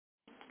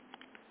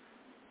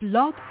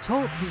Blog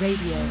Talk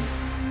Radio.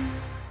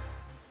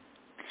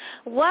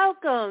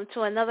 Welcome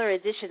to another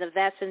edition of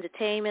That's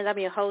Entertainment. I'm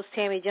your host,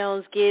 Tammy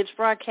Jones-Gibbs,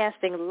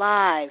 broadcasting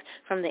live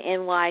from the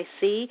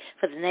NYC.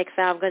 For the next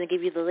hour, I'm going to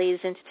give you the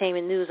latest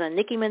entertainment news on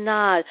Nicki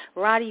Minaj,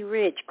 Roddy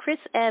Ricch, Chris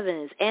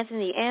Evans,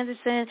 Anthony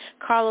Anderson,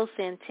 Carlos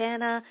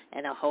Santana,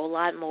 and a whole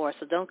lot more.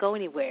 So don't go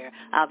anywhere.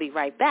 I'll be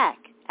right back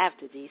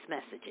after these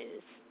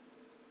messages.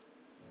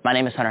 My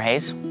name is Hunter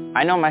Hayes.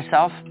 I know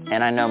myself,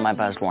 and I know my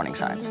buzz warning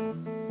signs.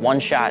 One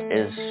shot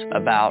is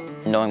about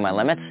knowing my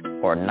limits,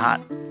 or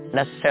not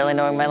necessarily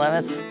knowing my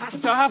limits. I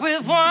start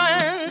with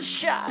one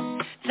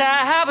shot to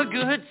have a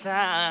good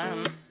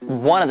time.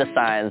 One of the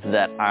signs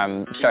that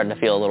I'm starting to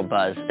feel a little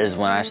buzz is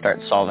when I start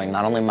solving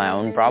not only my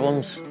own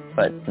problems,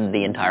 but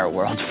the entire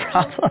world's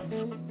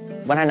problems.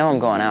 When I know I'm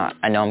going out,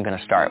 I know I'm going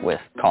to start with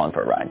calling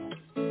for a ride.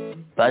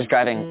 Buzz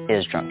driving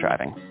is drunk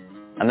driving.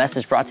 A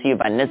message brought to you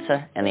by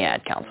NHTSA and the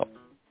Ad Council.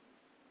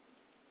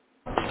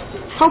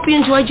 Hope you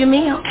enjoyed your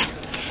meal.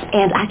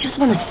 And I just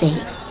want to say,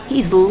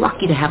 he's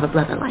lucky to have a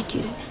brother like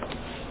you.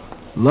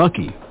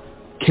 Lucky?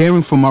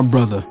 Caring for my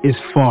brother is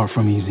far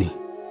from easy.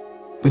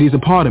 But he's a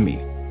part of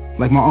me,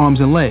 like my arms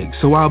and legs,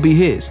 so I'll be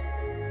his.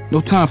 No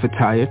time for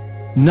tired.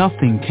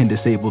 Nothing can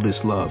disable this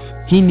love.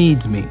 He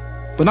needs me,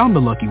 but I'm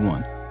the lucky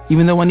one,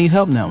 even though I need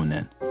help now and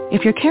then.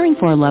 If you're caring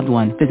for a loved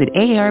one, visit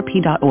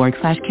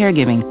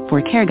aarp.org/caregiving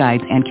for care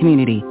guides and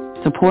community.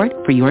 Support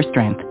for your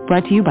strength.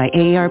 Brought to you by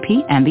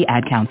AARP and the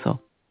Ad Council.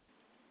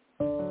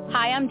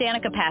 Hi, I'm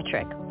Danica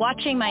Patrick.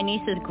 Watching my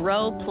nieces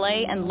grow,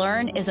 play, and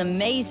learn is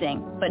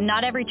amazing, but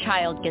not every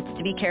child gets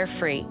to be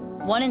carefree.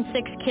 1 in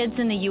 6 kids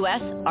in the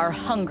U.S. are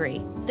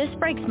hungry. This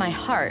breaks my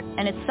heart,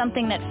 and it's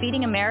something that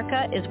Feeding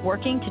America is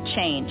working to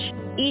change.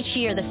 Each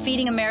year, the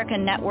Feeding America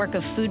network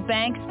of food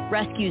banks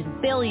rescues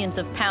billions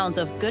of pounds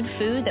of good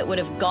food that would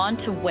have gone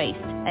to waste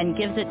and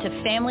gives it to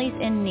families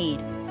in need.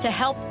 To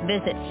help,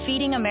 visit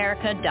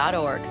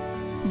feedingamerica.org.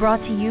 Brought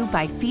to you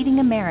by Feeding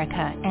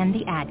America and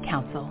the Ad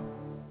Council.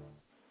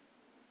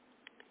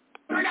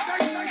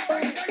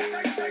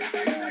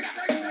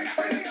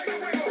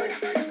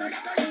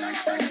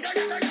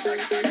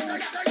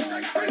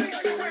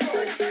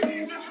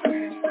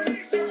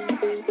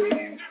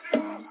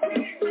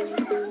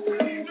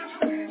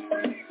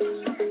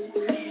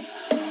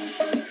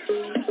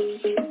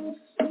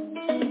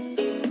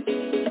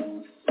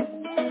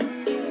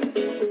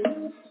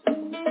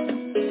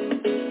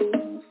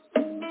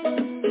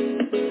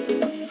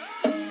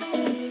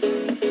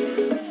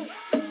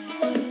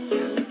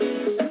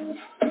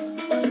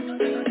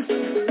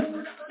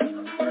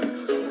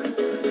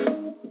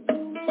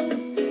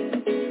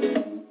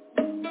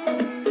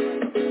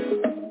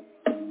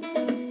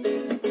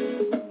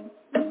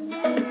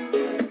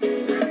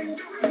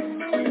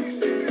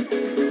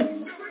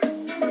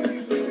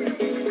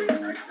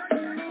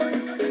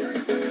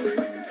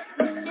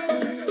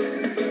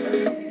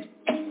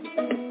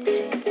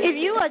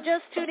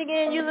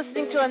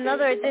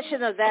 Another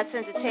edition of That's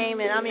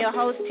Entertainment. I'm your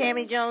host,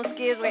 Tammy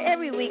Jones-Gibbs, where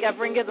every week I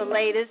bring you the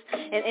latest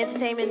in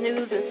entertainment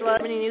news and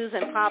celebrity news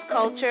and pop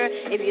culture.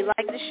 If you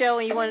like the show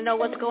and you want to know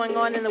what's going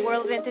on in the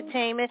world of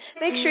entertainment,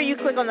 make sure you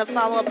click on the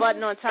follow-up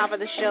button on top of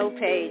the show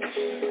page.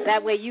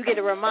 That way you get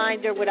a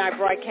reminder when I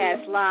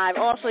broadcast live.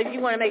 Also, if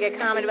you want to make a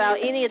comment about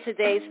any of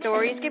today's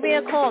stories, give me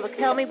a call to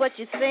tell me what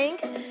you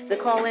think. The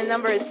call-in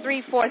number is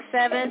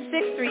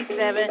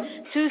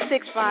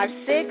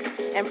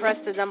 347-637-2656 and press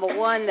the number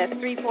 1. That's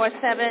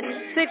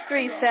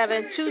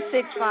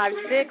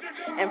 347-637-2656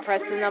 and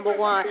press the number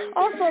 1.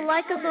 Also,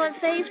 like us on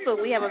Facebook.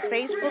 We have a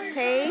Facebook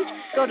page.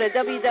 Go to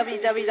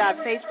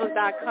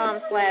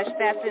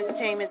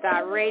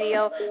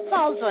www.facebook.com/that'sentertainment.radio.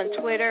 Follow us on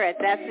Twitter at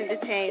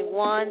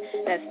that'sentertain1.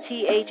 That's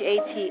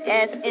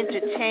THATS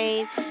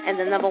Entertain. And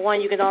the number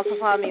 1, you can also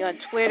follow me on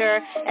Twitter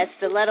at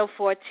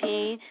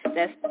Stiletto14.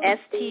 That's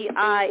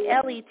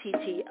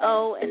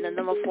STILETTO and the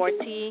number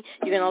 14.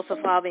 You can also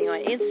follow me on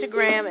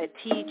Instagram at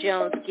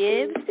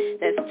TJonesGibbs.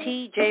 That's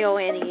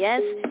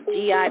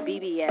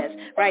TJONESGIBBS.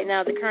 Right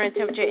now, the current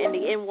temperature in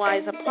the NY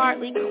is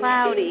partly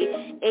cloudy,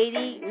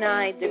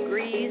 89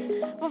 degrees.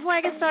 Before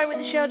I get started with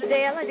the show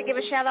today, I'd like to give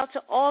a shout out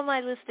to all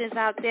my listeners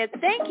out there.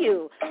 Thank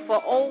you for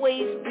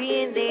always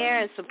being there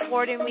and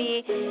supporting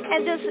me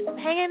and just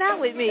hanging out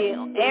with me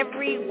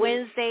every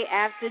Wednesday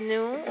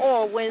afternoon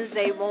or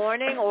Wednesday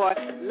morning or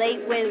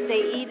late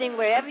Wednesday evening,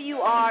 wherever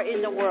you are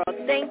in the world.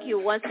 Thank you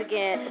once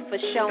again for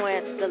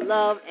showing the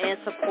love and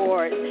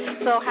support.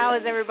 So how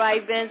has everybody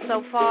been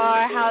so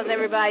far? How's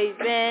everybody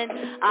been?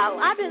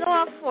 I've been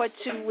off for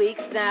 2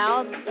 weeks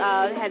now.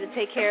 Had to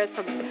take care of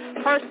some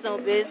personal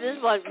business,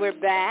 but we're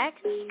back.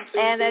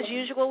 And as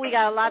usual, we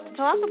got a lot to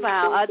talk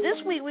about. This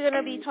week we're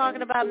going to be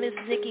talking about Miss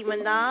Nicki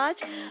Minaj.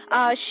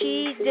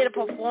 She did a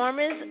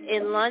performance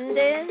in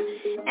London,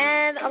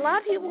 and a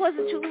lot of people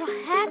wasn't too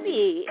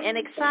happy and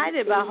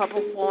excited about her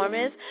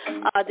performance.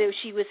 That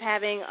she was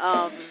having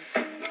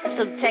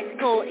some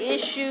technical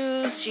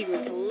issues. She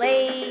was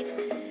late.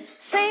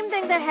 same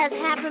thing that has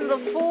happened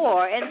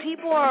before, and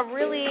people are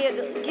really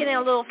getting a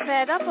little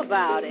fed up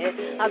about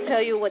it. I'll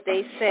tell you what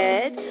they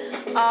said.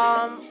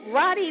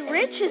 Roddy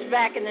Ricch is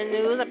back in the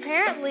news.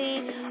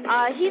 Apparently,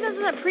 he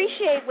doesn't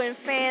appreciate when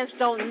fans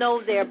don't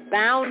know their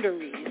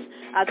boundaries.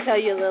 I'll tell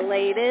you the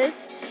latest.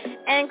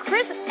 And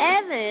Chris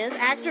Evans,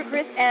 actor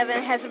Chris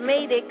Evans, has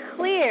made it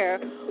clear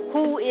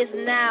who is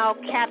now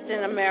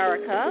Captain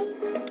America.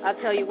 I'll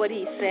tell you what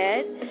he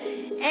said.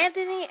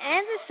 Anthony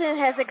Anderson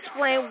has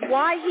explained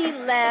why he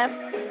left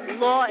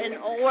Law and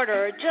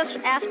Order just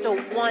after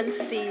one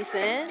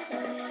season.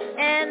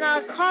 And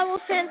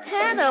Carlos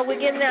Santana, we're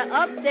getting an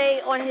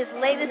update on his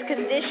latest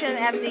condition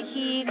after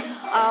he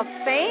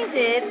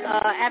fainted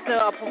after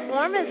a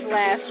performance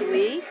last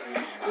week.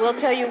 We'll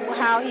tell you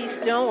how he's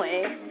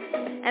doing.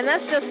 And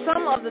that's just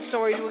some of the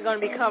stories we're going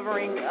to be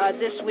covering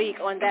this week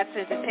on That's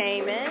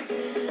Entertainment.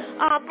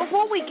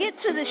 Before we get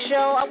to the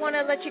show, I want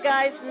to let you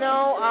guys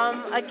know,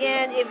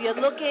 again, if you're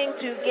looking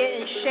to get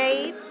in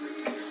shape,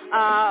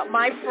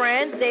 my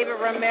friend David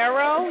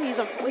Romero,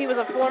 he was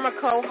a former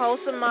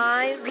co-host of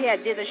mine. We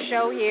did a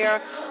show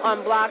here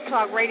on Blog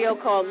Talk Radio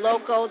called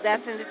Loco,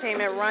 That's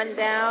Entertainment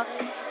Rundown.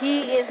 He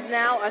is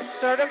now a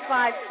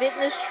certified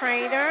fitness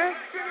trainer,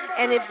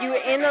 and if you're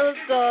in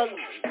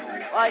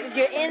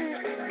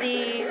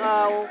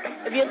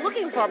if you're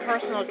looking for a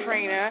personal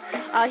trainer,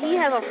 he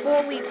has a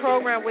 4-week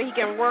program where he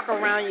can work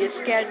around your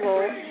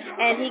schedule,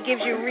 and he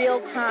gives you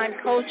real-time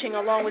coaching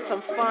along with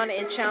some fun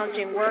and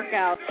challenging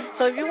workouts.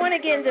 So if you want to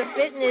get into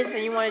fitness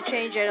and you want to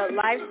change your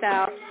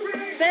lifestyle,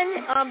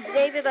 send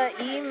David an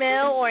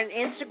email or an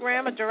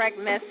Instagram, a direct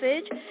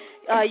message.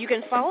 You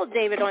can follow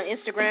David on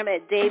Instagram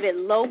at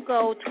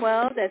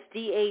DavidLoco12. That's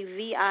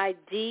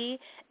DAVID.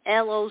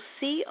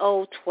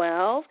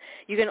 LOCO12.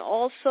 You can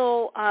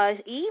also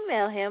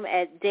email him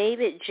at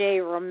David J.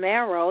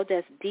 Romero,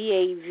 that's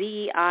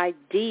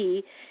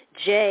DAVID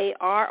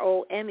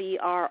JROMERO,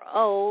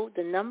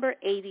 the number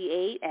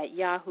 88 at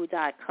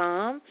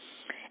yahoo.com.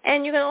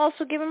 And you can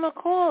also give him a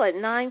call at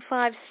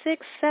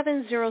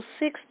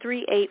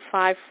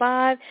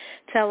 956-706-3855.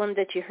 Tell him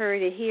that you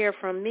heard it here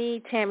from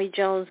me, Tammy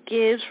Jones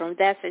Gibbs from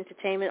That's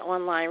Entertainment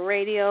Online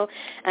Radio.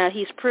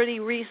 He's pretty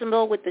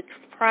reasonable with the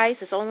price.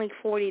 It's only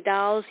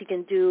 $40. He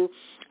can do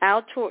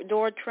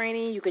outdoor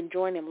training. You can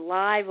join him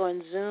live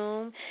on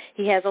Zoom.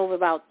 He has over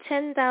about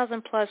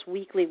 10,000 plus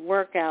weekly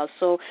workouts.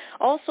 So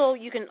also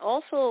you can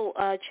also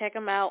check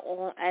him out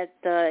at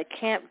the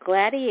Camp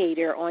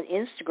Gladiator on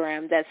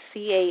Instagram. That's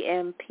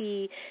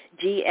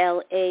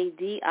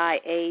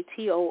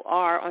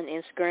CampGladiator on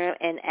Instagram,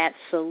 and at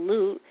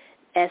Salute,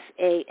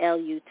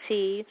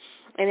 SALUT.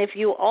 And if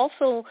you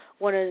also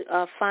want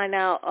to find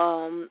out,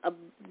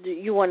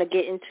 you want to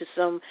get into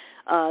some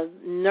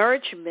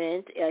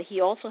nourishment, he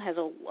also has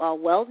a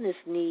Wellness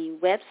Need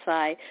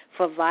website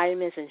for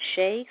vitamins and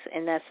shakes,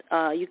 and that's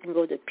you can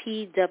go to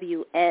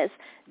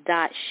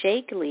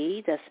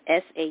pws.shakely, that's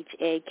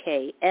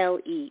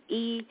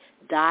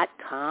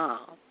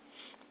SHAKLEE.com.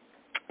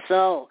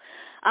 So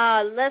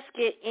let's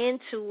get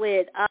into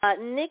it.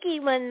 Nicki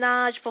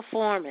Minaj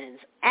performance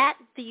at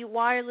the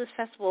Wireless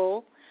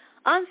Festival.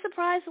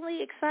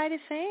 Unsurprisingly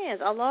excited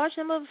fans. A large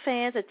number of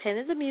fans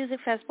attended the music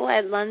festival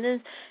at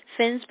London's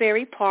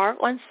Finsbury Park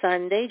on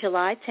Sunday,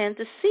 July 10th,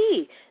 to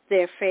see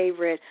their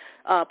favorite,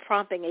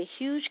 prompting a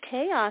huge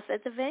chaos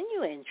at the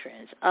venue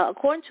entrance.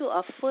 According to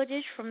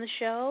footage from the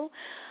show,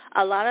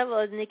 a lot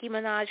of Nicki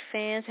Minaj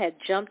fans had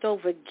jumped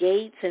over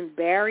gates and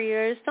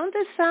barriers. Don't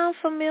this sound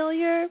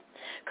familiar?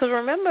 Because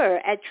remember,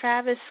 at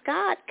Travis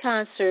Scott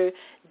concert,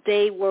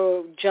 they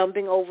were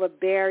jumping over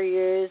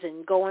barriers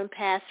and going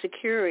past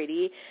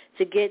security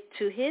to get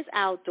to his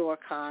outdoor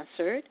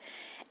concert.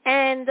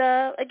 And,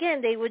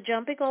 again, they were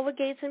jumping over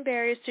gates and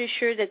barriers to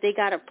ensure that they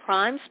got a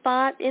prime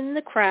spot in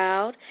the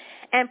crowd.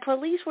 And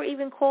police were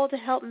even called to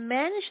help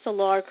manage the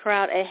large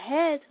crowd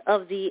ahead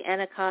of the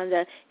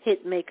Anaconda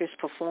Hitmaker's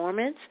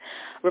performance.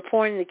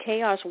 Reporting the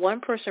chaos, one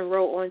person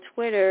wrote on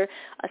Twitter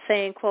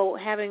saying, quote,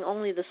 having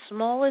only the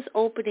smallest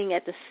opening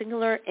at the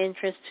singular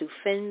entrance to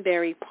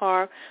Finsbury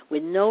Park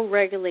with no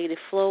regulated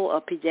flow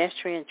of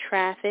pedestrian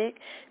traffic,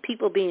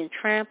 people being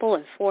trampled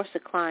and forced to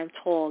climb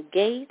tall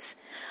gates.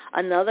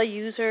 Another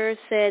user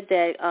said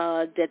that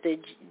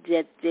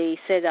they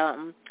said,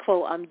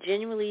 quote, I'm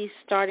genuinely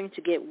starting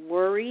to get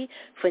worried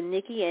for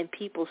Nicki and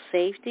people's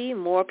safety.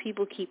 More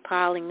people keep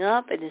piling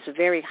up, and it's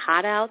very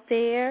hot out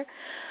there.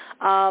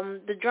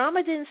 The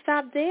drama didn't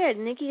stop there.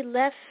 Nicki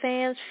left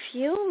fans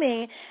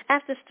fuming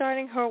after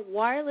starting her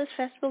Wireless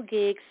Festival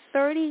gig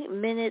 30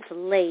 minutes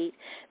late,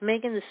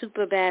 making the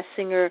Superbad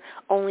singer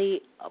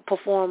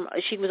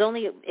she was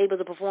only able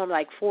to perform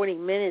like 40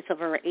 minutes of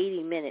her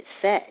 80-minute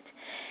set.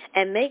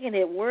 And making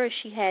it worse,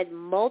 she had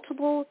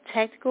multiple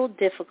technical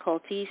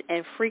difficulties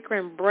and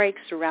frequent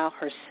breaks throughout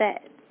her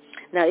set.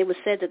 Now, it was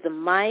said that the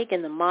mic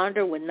and the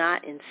monitor were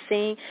not in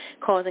sync,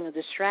 causing a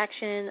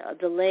distraction, a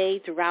delay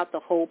throughout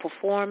the whole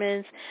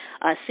performance.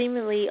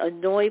 Seemingly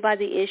annoyed by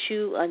the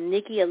issue,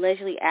 Nicki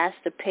allegedly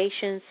asked the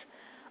patient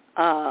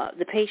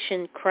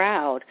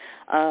crowd,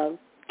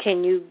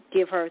 can you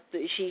give her,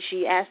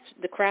 she asked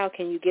the crowd,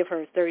 can you give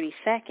her 30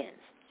 seconds?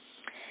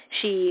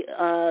 She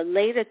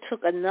later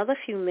took another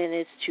few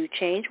minutes to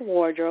change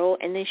wardrobe,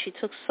 and then she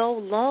took so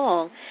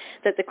long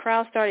that the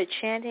crowd started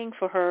chanting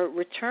for her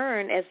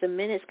return as the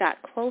minutes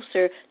got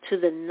closer to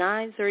the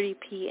 9:30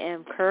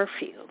 p.m.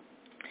 curfew.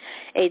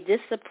 A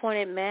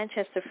disappointed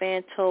Manchester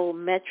fan told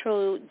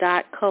Metro.co.uk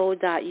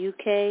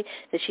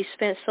that she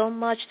spent so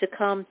much to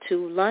come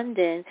to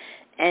London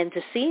and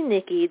to see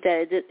Nicki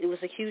that it was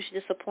a huge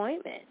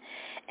disappointment.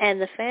 And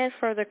the fan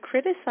further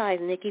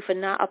criticized Nicki for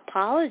not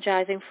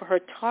apologizing for her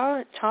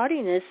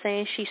tardiness,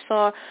 saying she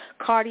saw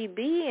Cardi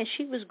B and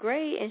she was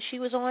great and she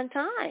was on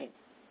time.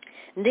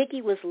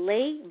 Nicki was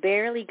late,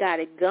 barely got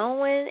it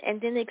going,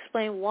 and didn't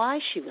explain why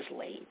she was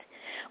late.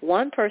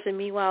 One person,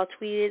 meanwhile,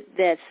 tweeted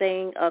that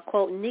saying,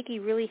 quote, Nicki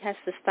really has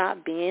to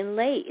stop being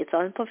late. It's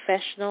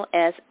unprofessional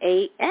as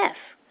AF.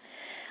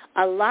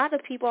 A lot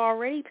of people are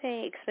already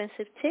paying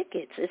expensive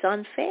tickets. It's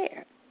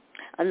unfair.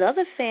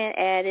 Another fan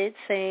added,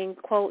 saying,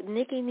 quote,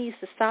 Nicki needs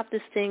to stop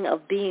this thing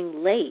of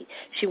being late.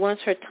 She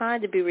wants her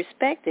time to be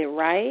respected,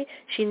 right?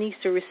 She needs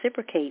to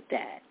reciprocate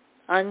that,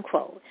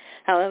 unquote.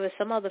 However,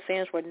 some other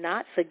fans were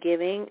not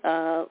forgiving,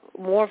 were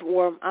more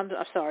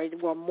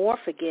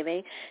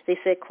forgiving. They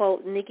said,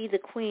 quote, Nicki the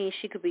queen,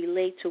 she could be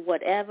late to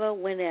whatever,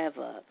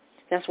 whenever.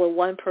 That's what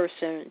one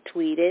person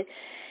tweeted.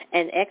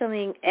 And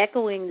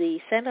echoing the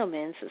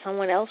sentiments,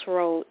 someone else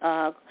wrote,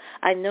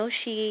 I know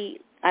she's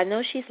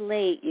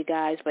late, you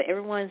guys, but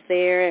everyone's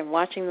there and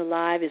watching the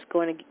live is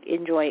going to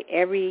enjoy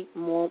every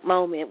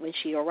moment when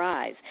she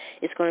arrives.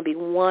 It's going to be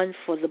one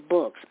for the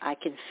books. I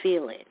can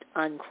feel it,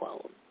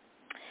 unquote.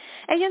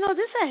 And,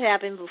 this had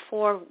happened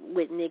before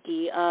with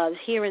Nicki.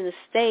 Here in the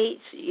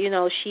States,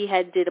 she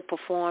did a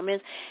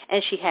performance,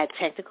 and she had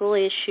technical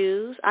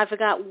issues. I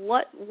forgot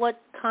what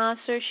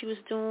concert she was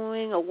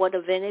doing or what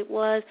event it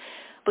was,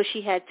 but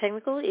she had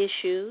technical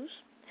issues.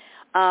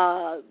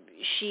 There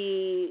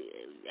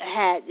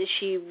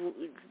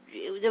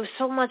was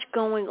so much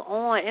going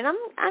on. And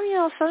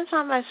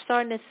sometimes I'm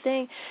starting to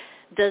think,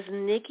 does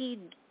Nicki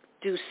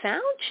do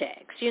sound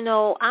checks? I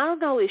don't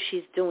know if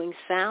she's doing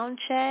sound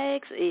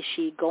checks. Is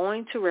she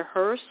going to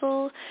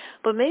rehearsals?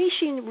 But maybe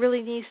she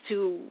really needs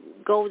to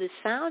go to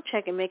sound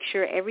check and make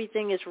sure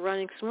everything is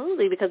running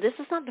smoothly, because this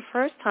is not the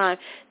first time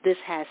this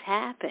has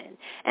happened.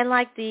 And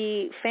like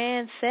the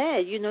fan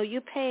said,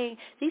 you're paying,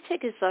 these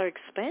tickets are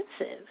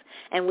expensive.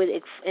 And with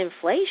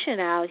inflation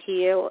out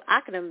here,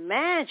 I can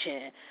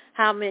imagine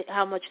how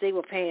much they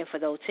were paying for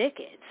those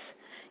tickets.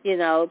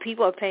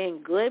 People are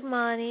paying good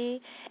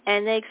money,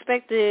 and they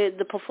expect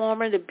the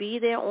performer to be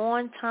there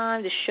on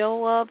time, to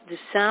show up, to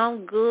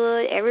sound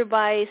good.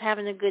 Everybody's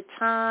having a good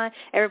time.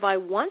 Everybody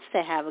wants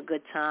to have a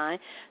good time.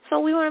 So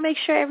we want to make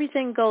sure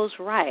everything goes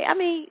right. I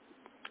mean,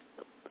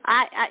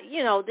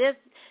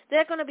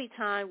 there's going to be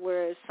times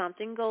where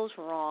something goes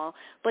wrong,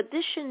 but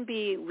this shouldn't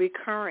be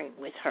recurring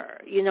with her.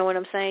 You know what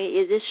I'm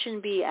saying? This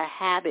shouldn't be a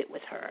habit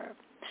with her.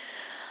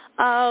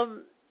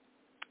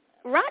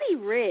 Roddy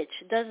Ricch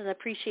doesn't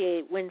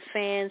appreciate when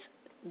fans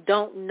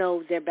don't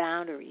know their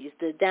boundaries.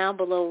 The Down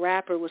Below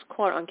rapper was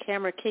caught on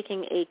camera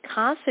kicking a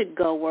concert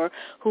goer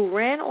who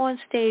ran on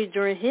stage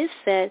during his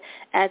set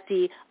at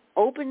the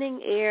opening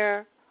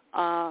air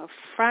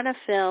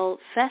Frauenfeld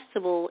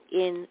Festival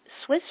in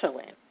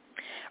Switzerland.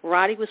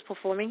 Roddy was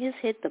performing his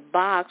hit, The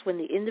Box, when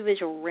the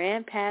individual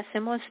ran past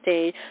him on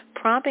stage,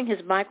 prompting his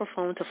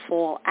microphone to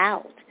fall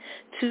out.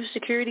 2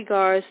 security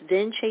guards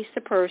then chased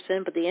the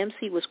person, but the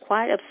MC was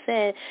quite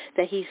upset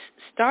that he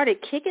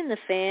started kicking the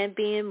fan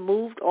being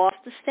moved off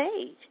the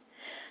stage.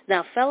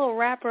 Now, fellow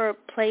rapper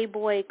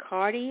Playboi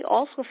Carti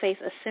also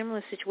faced a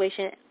similar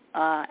situation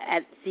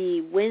at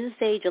the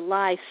Wednesday,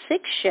 July 6th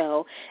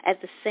show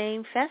at the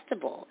same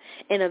festival.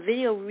 In a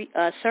video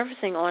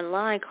surfacing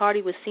online,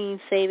 Carti was seen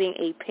saving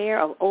a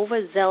pair of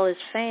overzealous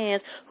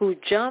fans who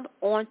jumped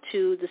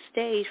onto the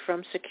stage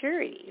from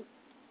security.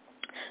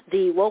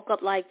 The Woke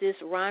Up Like This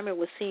rhymer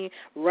was seen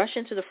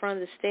rushing to the front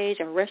of the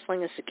stage and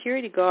wrestling a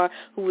security guard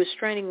who was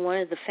straining one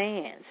of the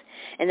fans.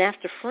 And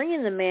after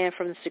freeing the man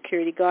from the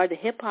security guard, the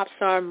hip-hop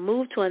star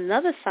moved to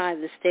another side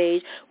of the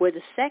stage where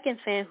the second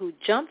fan who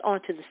jumped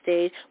onto the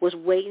stage was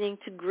waiting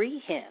to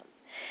greet him.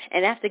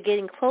 And after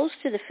getting close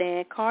to the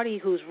fan, Carti,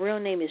 whose real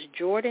name is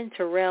Jordan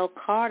Terrell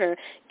Carter,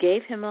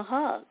 gave him a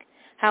hug.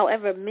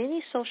 However,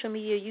 many social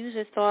media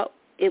users thought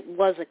it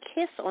was a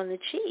kiss on the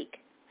cheek.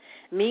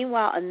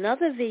 Meanwhile,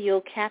 another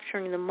video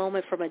capturing the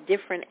moment from a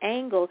different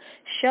angle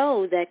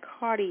showed that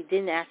Carti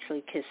didn't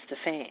actually kiss the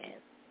fan.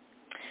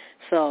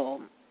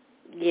 So,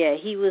 yeah,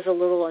 he was a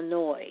little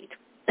annoyed.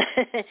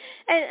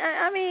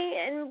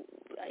 And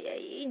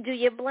do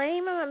you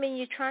blame him? I mean,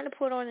 you're trying to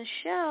put on a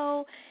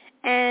show,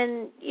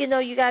 and,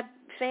 you got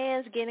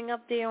fans getting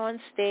up there on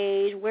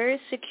stage. Where is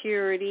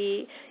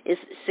security?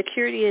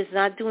 Security is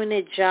not doing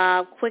their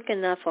job quick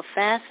enough or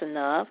fast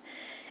enough.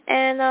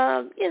 And,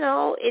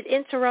 it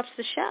interrupts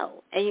the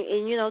show.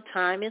 And,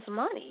 time is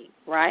money,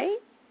 right?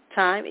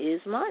 Time is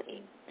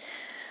money.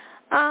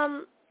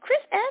 Chris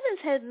Evans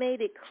has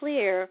made it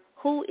clear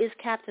who is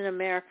Captain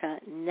America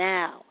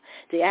now?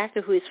 The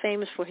actor, who is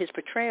famous for his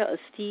portrayal of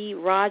Steve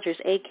Rogers,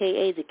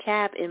 a.k.a. the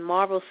Cap in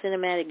Marvel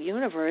Cinematic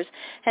Universe,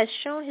 has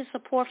shown his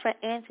support for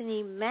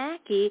Anthony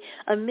Mackie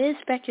amid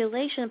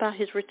speculation about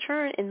his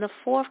return in the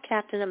fourth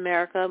Captain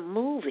America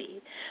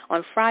movie.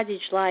 On Friday,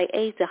 July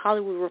 8th, The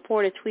Hollywood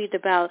Reporter tweeted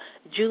about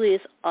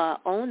Julius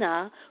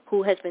Ona,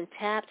 who has been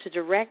tapped to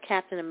direct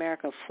Captain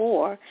America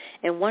 4.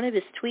 In one of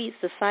his tweets,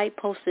 the site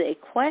posted a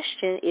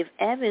question if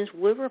Evans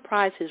would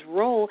reprise his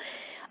role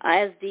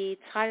as the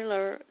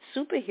titular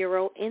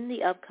superhero in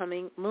the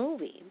upcoming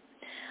movie.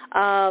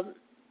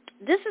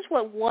 This is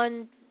what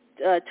one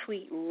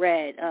tweet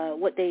read,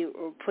 what they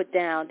put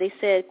down. They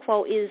said,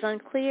 quote, "It is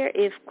unclear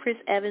if Chris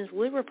Evans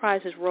would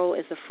reprise his role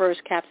as the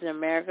first Captain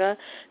America,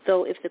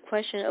 though if the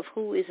question of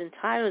who is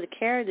entitled to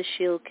carry the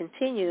shield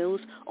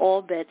continues,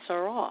 all bets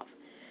are off."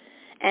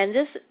 And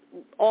this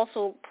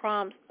also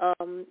prompts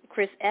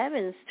Chris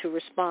Evans to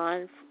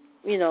respond,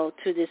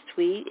 to this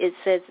tweet. It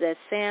says that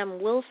Sam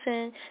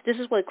Wilson, this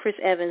is what Chris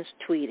Evans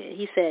tweeted.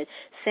 He said,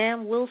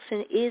 "Sam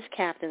Wilson is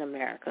Captain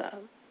America."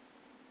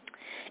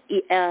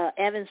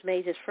 Evans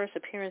made his first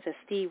appearance as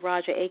Steve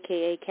Rogers,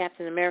 a.k.a.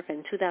 Captain America,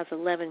 in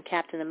 2011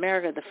 Captain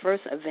America, the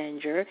First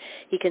Avenger.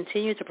 He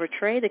continued to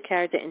portray the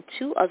character in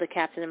 2 other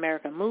Captain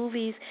America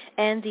movies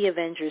and the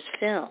Avengers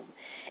film.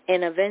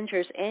 In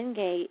Avengers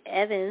Endgame,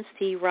 Evans,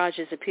 Steve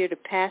Rogers, appeared to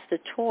pass the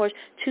torch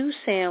to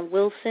Sam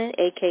Wilson,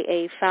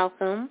 a.k.a.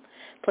 Falcon,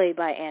 played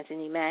by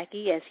Anthony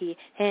Mackie, as he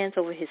hands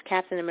over his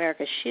Captain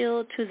America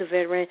shield to the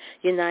veteran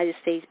United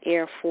States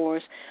Air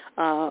Force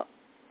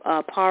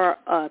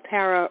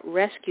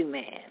para-rescue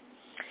man.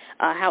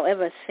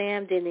 However,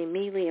 Sam didn't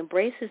immediately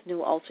embrace his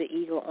new alter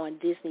ego on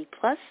Disney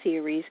Plus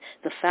series,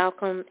 The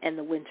Falcon and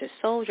the Winter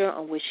Soldier,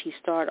 on which he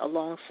starred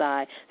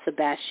alongside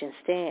Sebastian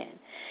Stan.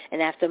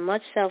 And after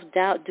much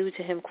self-doubt due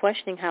to him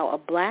questioning how a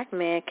black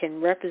man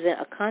can represent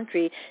a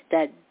country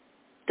that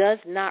does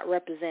not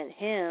represent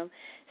him,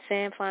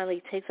 Sam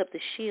finally takes up the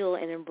shield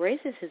and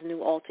embraces his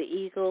new alter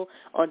ego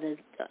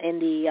in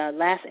the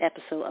last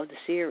episode of the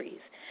series.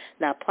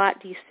 Now,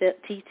 plot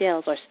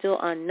details are still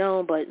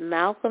unknown, but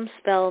Malcolm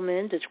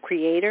Spellman, the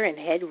creator and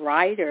head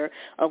writer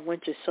of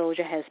Winter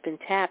Soldier, has been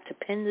tapped to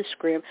pen the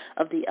script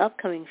of the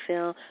upcoming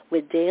film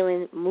with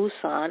Dalen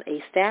Mousson,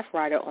 a staff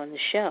writer on the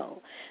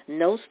show.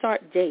 No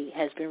start date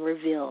has been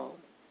revealed.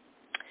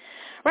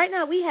 Right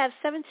now, we have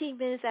 17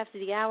 minutes after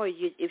the hour.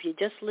 If you're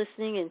just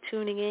listening and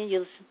tuning in,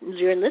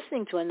 you're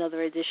listening to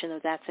another edition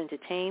of That's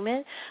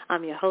Entertainment.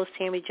 I'm your host,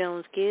 Tammy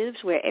Jones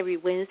Gibbs, where every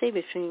Wednesday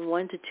between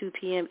 1 to 2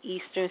 p.m.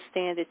 Eastern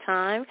Standard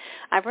Time,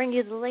 I bring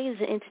you the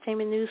latest in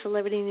entertainment news,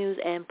 celebrity news,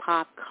 and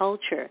pop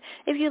culture.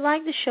 If you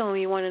like the show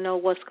and you want to know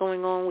what's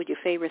going on with your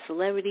favorite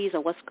celebrities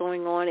or what's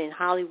going on in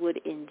Hollywood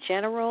in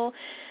general,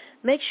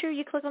 make sure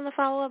you click on the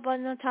follow-up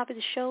button on top of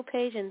the show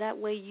page, and that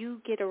way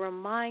you get a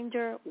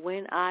reminder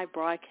when I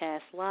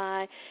broadcast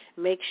live.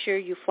 Make sure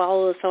you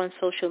follow us on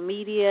social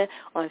media,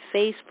 on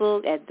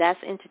Facebook at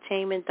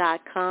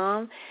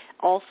that'sentertainment.com.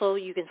 Also,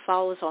 you can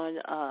follow us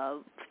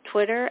on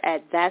Twitter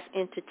at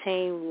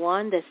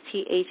that'sentertain1. That's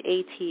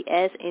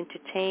THATS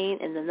Entertain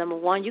and the number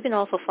 1. You can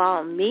also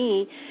follow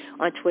me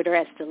on Twitter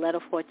at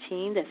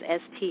Stiletto14.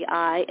 That's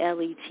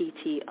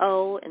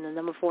STILETTO and the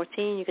number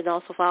 14. You can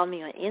also follow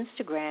me on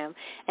Instagram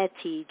at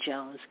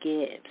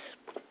TJonesGibbs.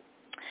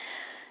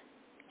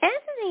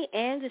 Anthony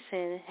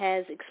Anderson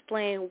has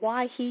explained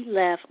why he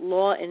left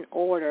Law &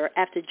 Order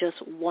after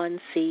just 1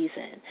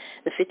 season.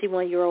 The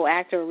 51-year-old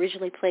actor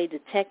originally played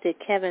Detective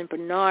Kevin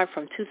Bernard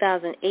from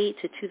 2008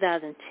 to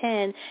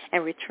 2010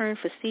 and returned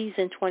for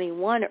season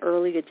 21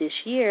 earlier this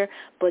year,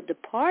 but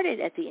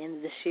departed at the end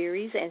of the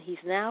series, and he's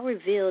now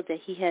revealed that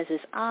he has his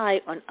eye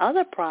on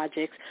other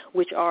projects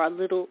which are a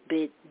little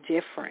bit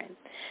different.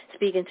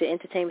 Speaking to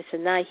Entertainment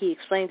Tonight, he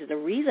explained the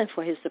reason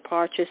for his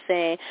departure,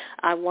 saying,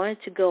 "I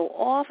wanted to go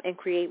off and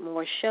create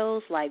more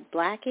shows like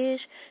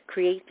Blackish,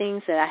 create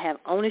things that I have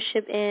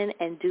ownership in,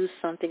 and do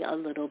something a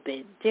little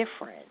bit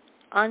different,"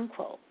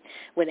 unquote.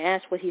 When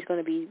asked what he's going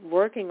to be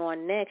working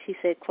on next, he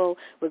said, quote,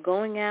 "We're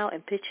going out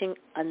and pitching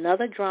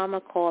another drama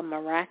called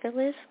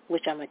Miraculous,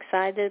 which I'm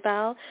excited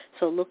about,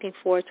 so looking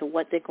forward to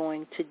what they're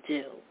going to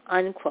do,"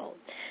 unquote.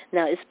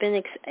 Now, it's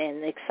been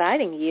an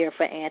exciting year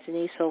for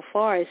Anthony so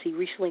far, as he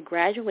recently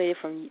graduated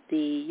from the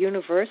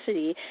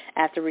university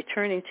after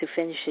returning to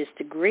finish his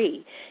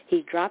degree.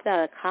 He dropped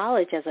out of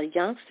college as a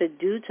youngster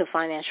due to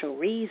financial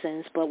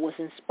reasons, but was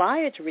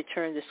inspired to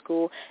return to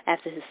school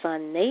after his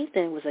son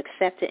Nathan was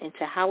accepted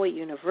into Howard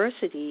University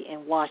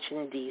in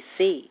Washington,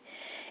 D.C.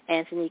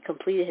 Anthony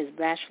completed his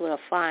Bachelor of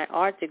Fine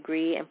Art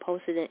degree and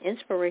posted an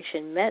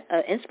inspiration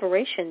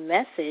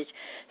message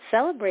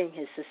celebrating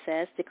his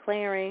success,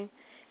 declaring,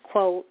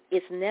 quote,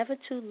 "It's never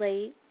too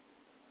late."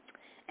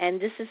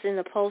 And this is in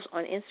a post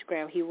on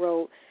Instagram. He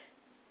wrote,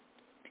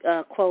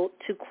 quote,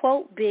 "To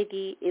quote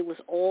Biggie, it was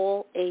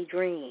all a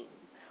dream.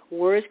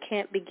 Words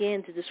can't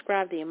begin to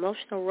describe the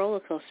emotional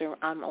roller coaster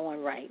I'm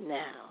on right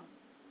now."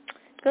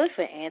 Good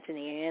for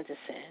Anthony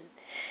Anderson.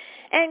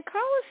 And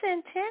Carlos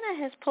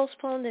Santana has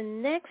postponed the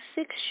next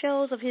 6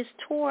 shows of his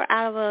tour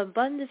out of an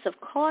abundance of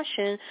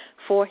caution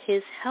for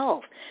his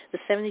health. The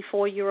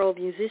 74-year-old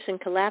musician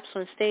collapsed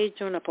on stage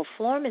during a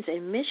performance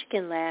in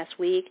Michigan last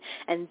week,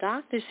 and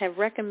doctors have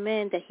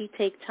recommended that he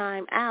take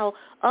time out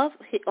of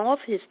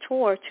his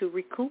tour to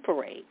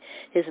recuperate.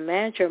 His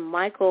manager,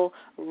 Michael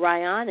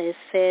Ryanis,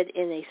 said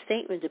in a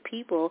statement to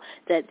People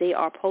that they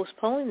are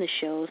postponing the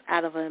shows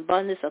out of an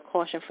abundance of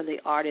caution for the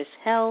artist's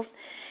health.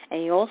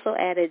 And he also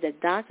added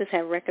that doctors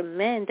have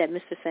recommended that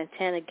Mr.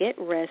 Santana get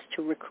rest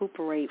to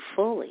recuperate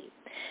fully.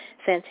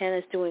 Santana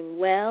is doing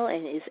well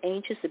and is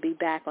anxious to be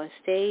back on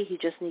stage. He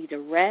just needs a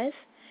rest.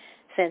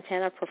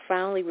 Santana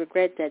profoundly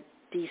regrets that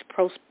these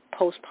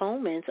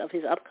postponements of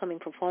his upcoming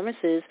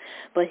performances,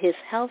 but his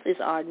health is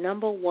our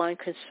number one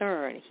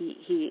concern.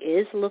 He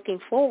is looking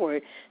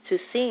forward to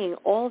seeing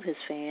all of his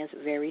fans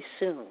very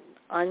soon,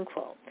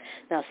 unquote.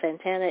 Now,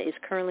 Santana is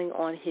currently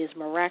on his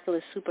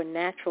Miraculous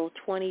Supernatural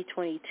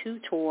 2022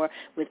 tour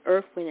with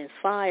Earth, Wind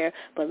 & Fire,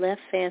 but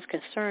left fans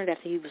concerned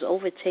after he was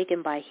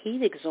overtaken by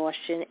heat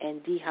exhaustion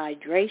and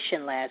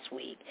dehydration last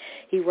week.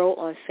 He wrote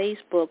on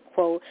Facebook,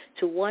 quote,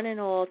 "To one and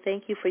all,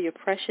 thank you for your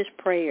precious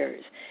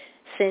prayers.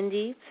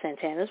 Cindy,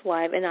 Santana's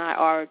wife, and I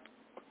are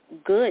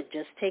good,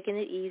 just taking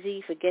it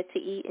easy, forget to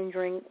eat and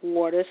drink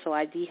water, so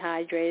I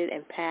dehydrated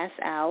and passed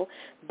out.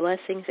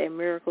 Blessings and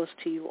miracles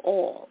to you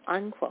all,"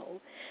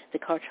 unquote. The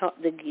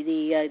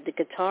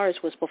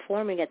guitarist was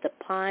performing at the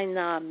Pine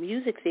Knob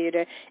Music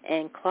Theater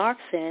in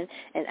Clarkson,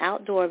 an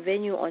outdoor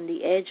venue on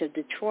the edge of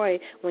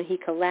Detroit, when he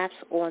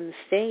collapsed on the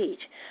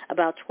stage.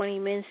 About 20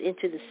 minutes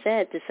into the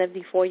set, the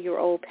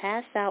 74-year-old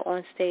passed out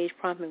on stage,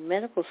 prompting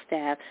medical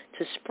staff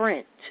to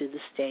sprint to the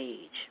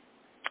stage.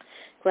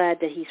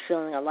 Glad that he's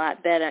feeling a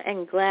lot better,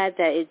 and glad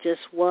that it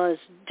was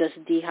just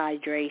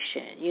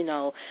dehydration. You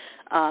know,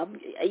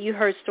 you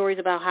heard stories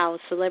about how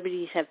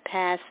celebrities have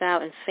passed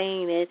out and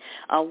fainted.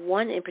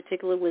 One in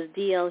particular was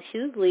D.L.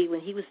 Hughley when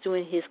he was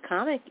doing his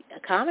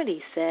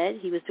comedy set.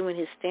 He was doing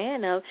his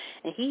stand-up,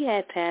 and he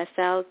had passed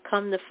out.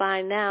 Come to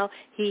find out,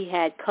 he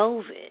had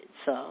COVID.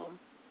 So,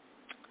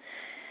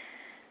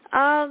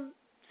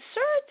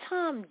 Sir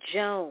Tom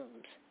Jones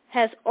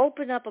has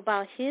opened up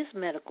about his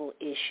medical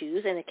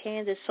issues. In a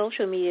candid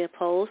social media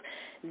post,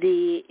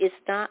 the It's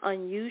Not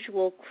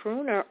Unusual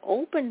crooner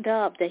opened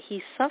up that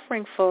he's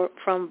suffering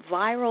from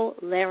viral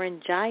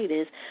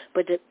laryngitis,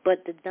 but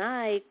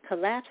denied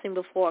collapsing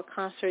before a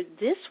concert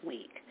this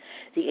week.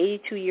 The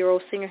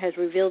 82-year-old singer has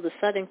revealed the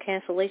sudden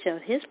cancellation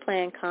of his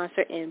planned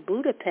concert in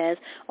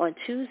Budapest on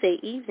Tuesday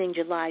evening,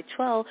 July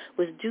 12,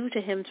 was due to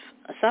him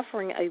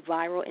suffering a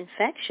viral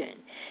infection.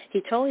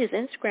 He told his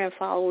Instagram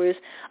followers,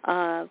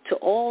 "To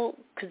all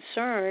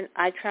concerned,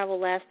 I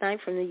traveled last night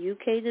from the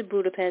UK to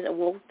Budapest and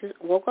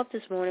woke up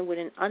this morning with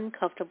an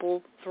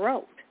uncomfortable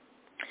throat."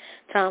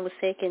 Tom was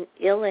taken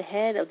ill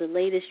ahead of the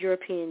latest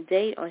European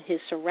date on his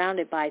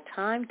Surrounded by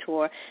Time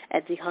tour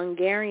at the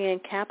Hungarian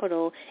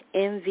capital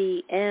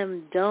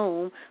MVM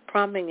Dome,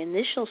 prompting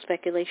initial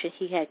speculation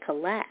he had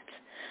collapsed.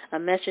 A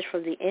message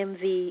from the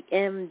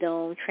MVM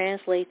Dome,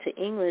 translated to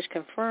English,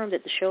 confirmed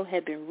that the show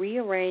had been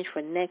rearranged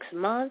for next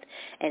month,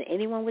 and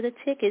anyone with a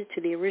ticket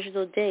to the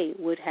original date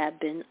would have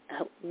them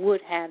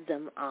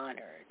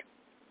honored.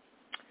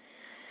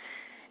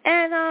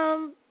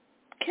 And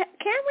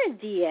Cameron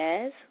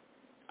Diaz,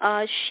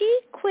 she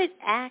quit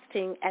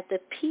acting at the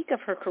peak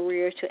of her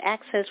career to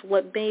access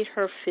what made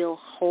her feel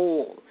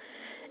whole.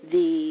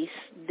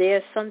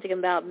 There's Something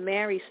About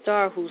Mary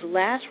Starr, whose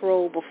last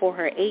role before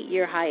her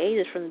 8-year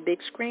hiatus from the big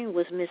screen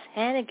was Miss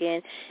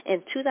Hannigan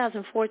in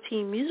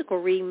 2014 musical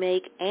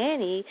remake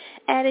Annie,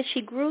 added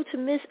she grew to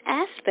miss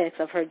aspects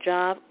of her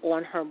job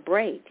on her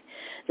break.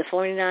 The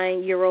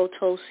 49-year-old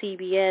told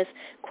CBS,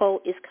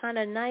 quote, it's kind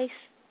of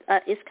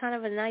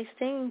a nice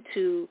thing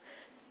to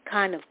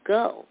kind of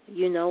go.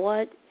 You know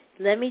what?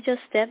 Let me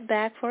just step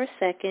back for a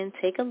second,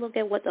 take a look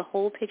at what the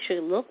whole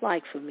picture looked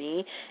like for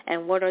me,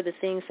 and what are the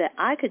things that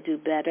I could do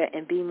better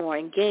and be more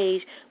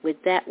engaged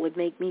with that would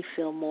make me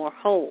feel more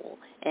whole.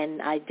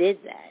 And I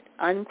did that,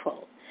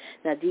 unquote.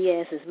 Now,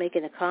 Diaz is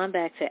making a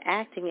comeback to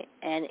acting,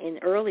 and in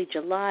early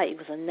July it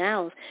was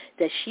announced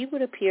that she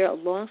would appear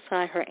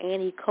alongside her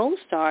Annie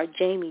co-star,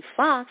 Jamie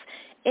Foxx,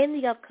 in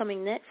the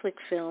upcoming Netflix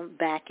film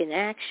Back in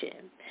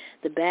Action.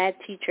 The Bad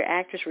Teacher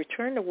actress'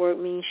 return to work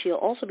means she'll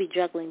also be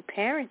juggling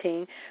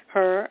parenting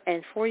her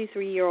and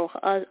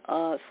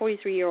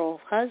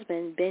 43-year-old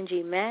husband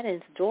Benji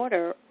Madden's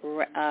daughter,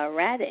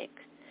 Radic,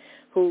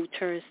 who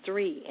turns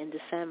 3 in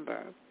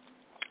December.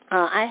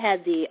 I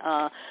had the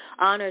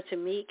honor to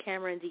meet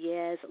Cameron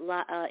Diaz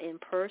in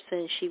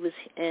person. She was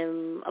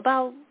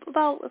about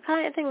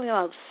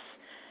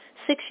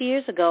 6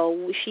 years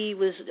ago. She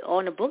was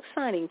on a book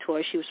signing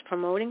tour. She was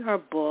promoting her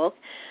book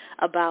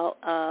about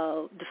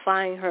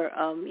defying her,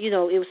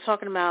 it was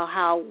talking about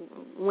how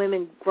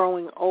women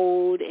growing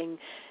old and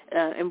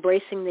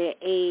embracing their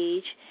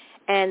age.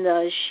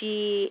 And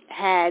she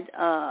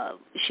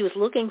was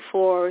looking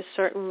for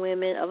certain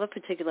women of a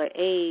particular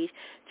age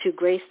to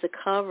grace the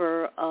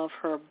cover of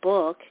her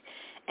book.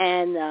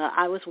 And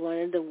I was one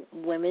of the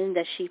women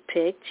that she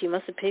picked. She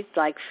must have picked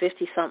like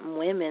 50-something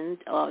women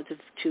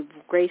to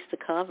grace the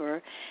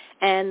cover.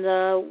 And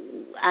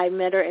I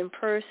met her in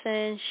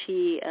person.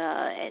 She's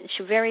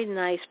a very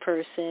nice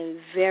person,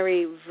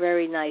 very,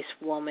 very nice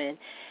woman.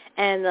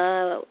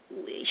 And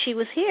she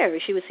was here.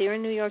 She was here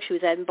in New York. She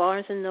was at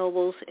Barnes &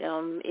 Noble's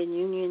in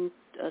Union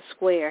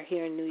Square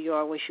here in New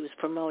York where she was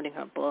promoting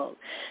her book.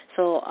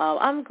 So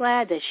I'm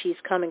glad that she's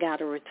coming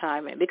out of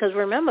retirement because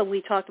remember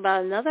we talked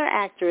about another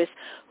actress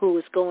who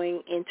was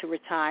going into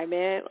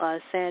retirement,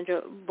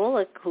 Sandra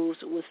Bullock, who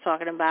was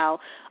talking about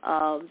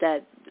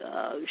that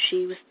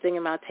she was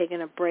thinking about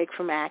taking a break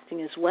from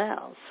acting as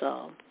well.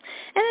 So,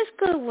 and it's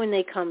good when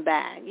they come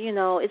back. You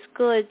know, it's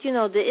good. You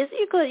know,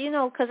 it's good. You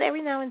know, because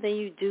every now and then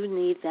you do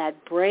need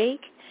that break.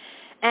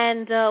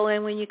 And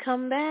when you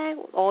come back,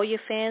 all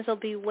your fans will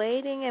be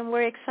waiting, and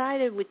we're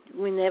excited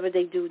whenever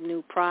they do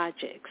new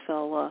projects.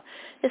 So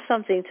it's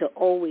something to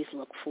always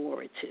look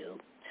forward to.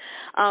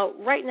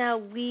 Right now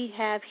we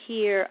have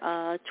here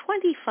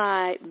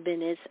 25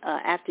 minutes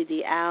after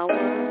the hour.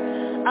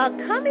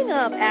 Coming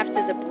up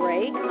after the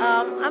break,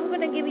 I'm going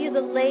to give you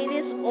the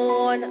latest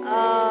on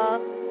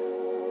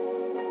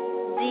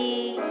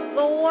the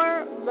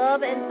Thor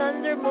Love and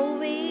Thunder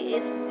movie.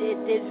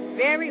 It did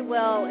very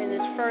well in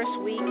its first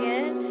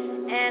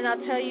weekend, and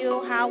I'll tell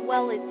you how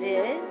well it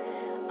did.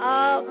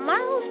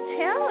 Miles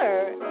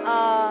Teller,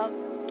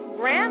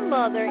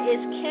 grandmother, is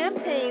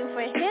campaigning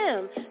for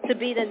him to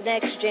be the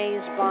next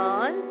James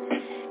Bond.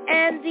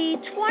 And the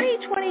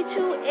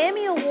 2022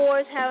 Emmy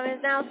Awards have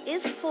announced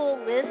its full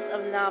list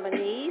of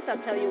nominees.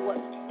 I'll tell you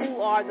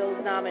who are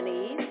those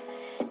nominees.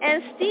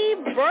 And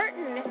Steve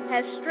Burton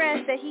has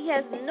stressed that he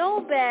has no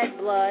bad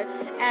blood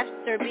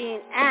after being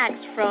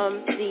axed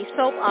from the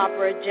soap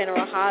opera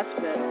General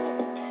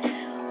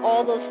Hospital.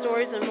 All those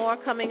stories and more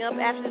coming up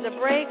after the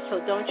break, so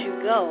don't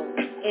you go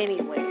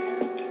anywhere.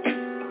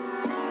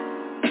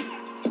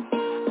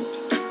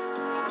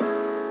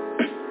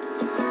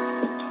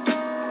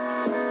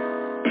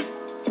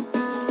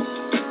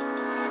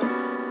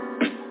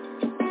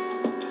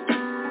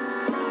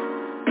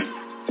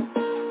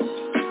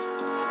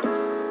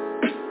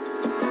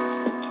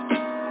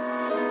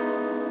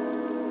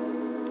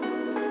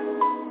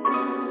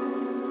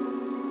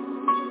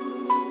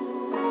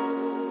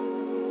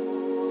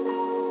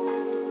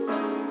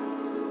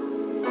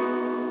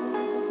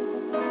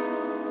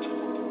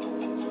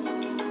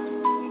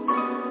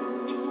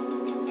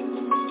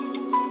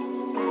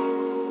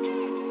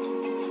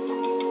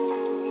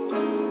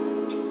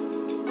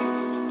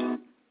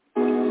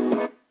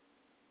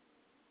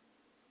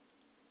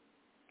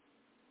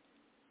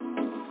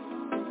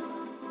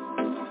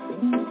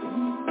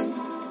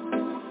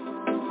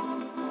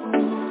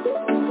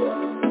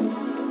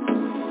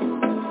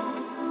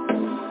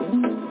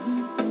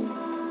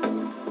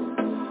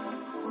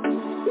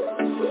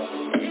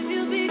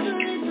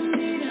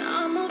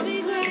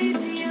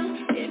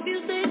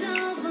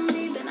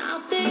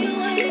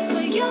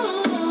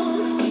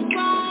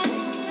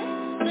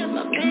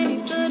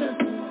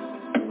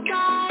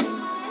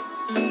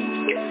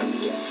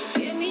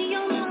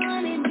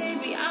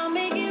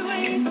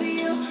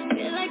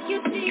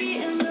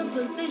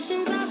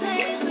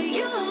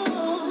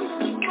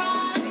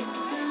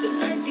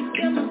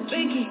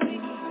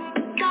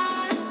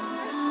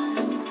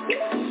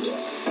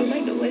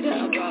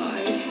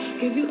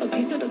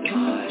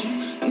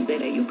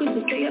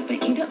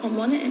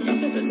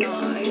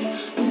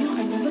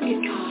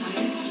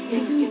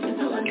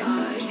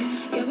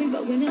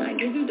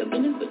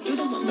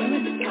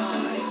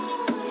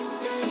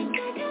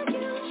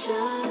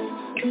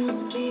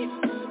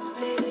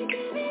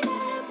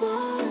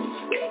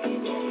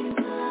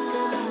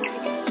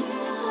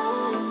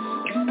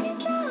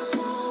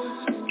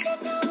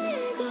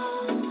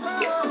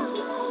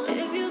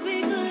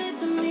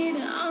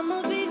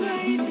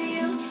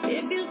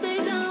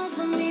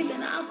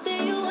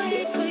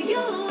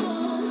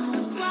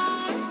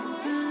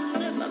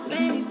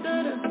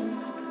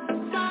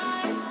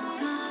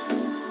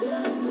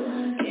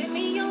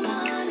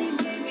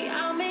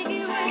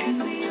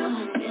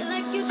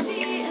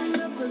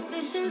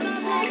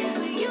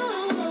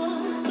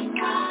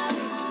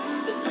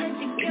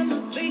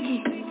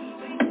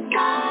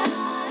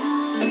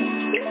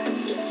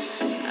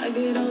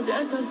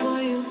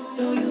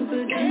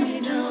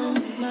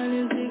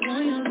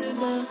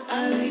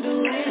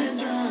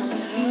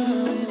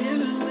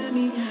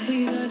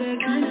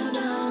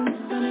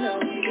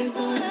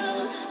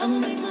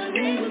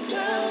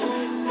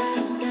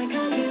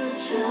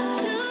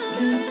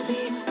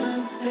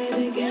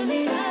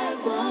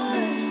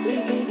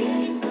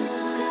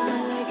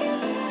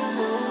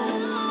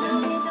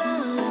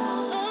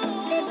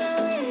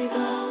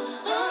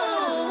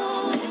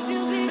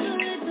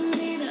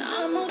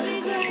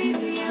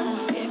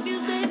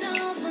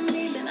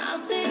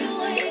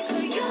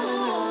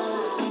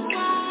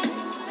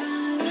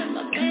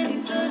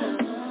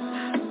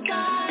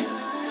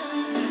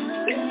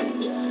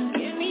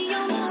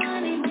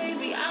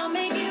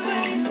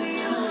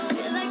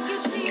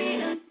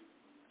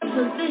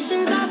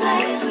 Positions I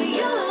play.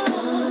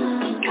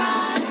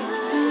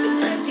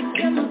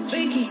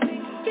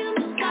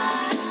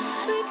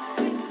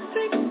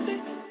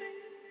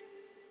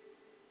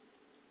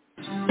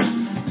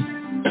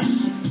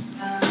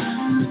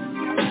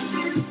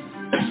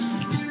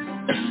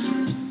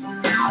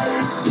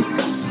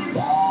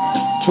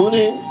 Tune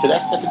in to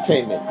That's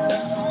Entertainment,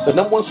 the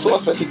number one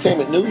source for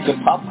entertainment news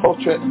and pop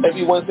culture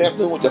every Wednesday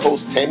afternoon with your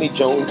host, Tammy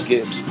Jones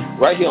Gibbs,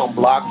 right here on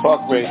Blog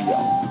Talk Radio.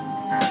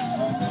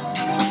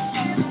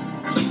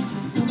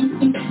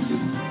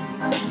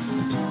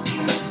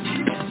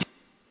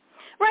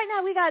 Right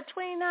now, we got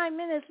 29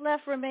 minutes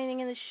left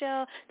remaining in the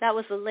show. That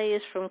was the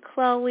latest from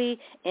Chloe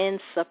in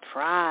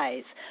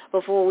Surprise.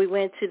 Before we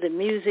went to the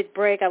music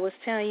break, I was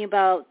telling you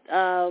about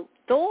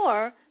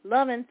Thor,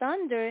 Love and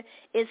Thunder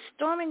is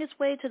storming its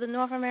way to the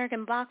North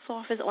American box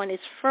office on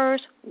its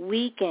first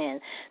weekend.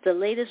 The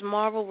latest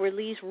Marvel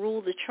release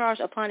ruled the charts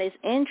upon its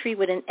entry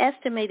with an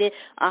estimated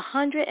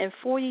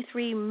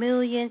 $143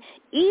 million,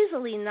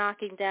 easily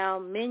knocking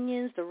down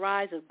Minions: The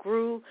Rise of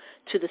Gru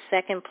to the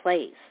second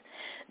place.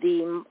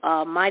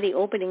 The mighty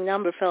opening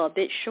number fell a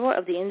bit short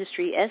of the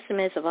industry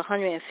estimates of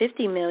 $150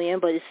 million,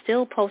 but it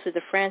still posted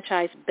the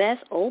franchise's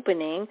best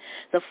opening.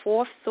 The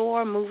fourth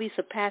Thor movie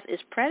surpassed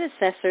its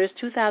predecessor's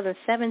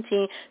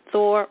 2017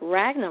 Thor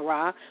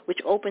Ragnarok, which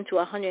opened to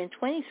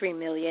 $123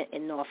 million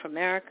in North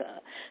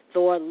America.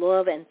 Thor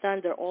Love and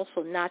Thunder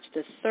also notched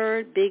the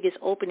third biggest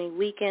opening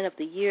weekend of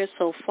the year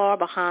so far,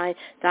 behind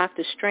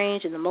Doctor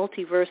Strange in the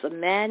Multiverse of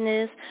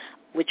Madness,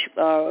 which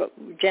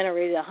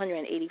generated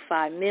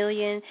 $185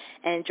 million,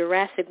 and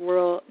Jurassic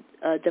World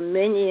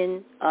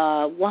Dominion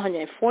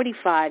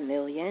 $145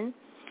 million.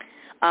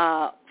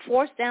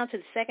 Forced down to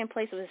the second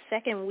place of the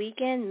second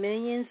weekend,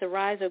 Minions: The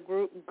Rise of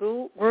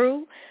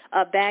Gru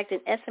bagged an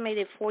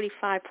estimated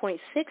 $45.6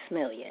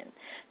 million.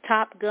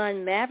 Top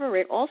Gun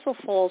Maverick also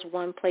falls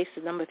one place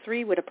to number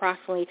 3 with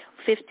approximately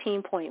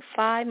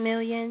 $15.5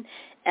 million.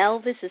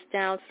 Elvis is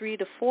down 3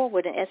 to 4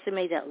 with an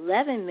estimated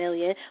 $11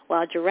 million,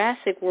 while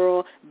Jurassic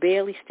World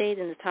barely stayed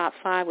in the top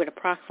 5 with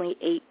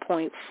approximately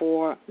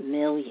 $8.4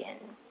 million.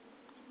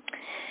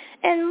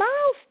 And Miles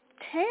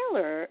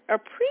Taylor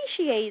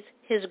appreciates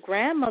his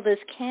grandmother's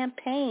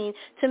campaign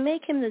to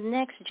make him the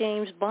next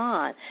James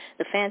Bond.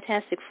 The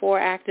Fantastic Four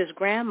actor's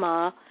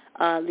grandma,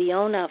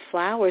 Leona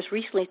Flowers,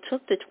 recently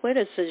took to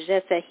Twitter to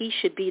suggest that he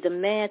should be the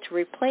man to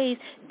replace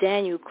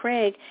Daniel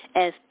Craig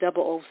as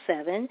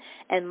 007,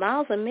 and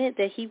Miles admitted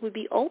that he would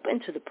be open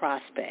to the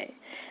prospect.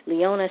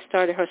 Leona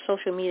started her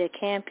social media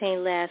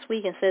campaign last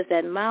week and says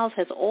that Miles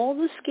has all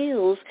the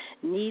skills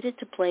needed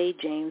to play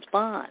James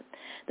Bond.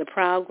 The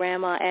proud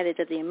grandma added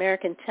that the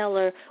American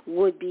teller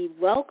would be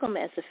welcome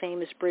as the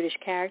famous British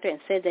character, and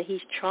said that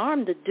he's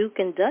charmed the Duke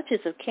and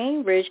Duchess of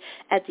Cambridge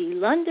at the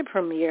London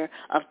premiere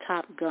of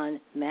Top Gun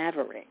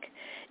Maverick.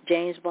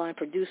 James Bond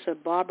producer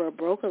Barbara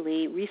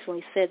Broccoli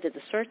recently said that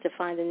the search to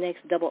find the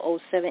next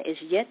 007 is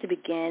yet to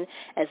begin,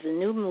 as the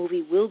new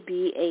movie will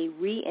be a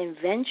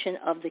reinvention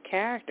of the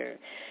character.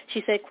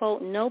 She said,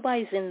 quote,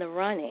 "Nobody's in the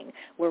running.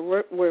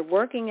 We're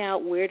working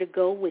out where to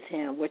go with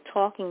him. We're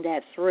talking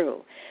that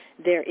through.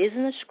 There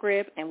isn't a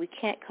script, and we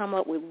can't come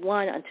up with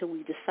one until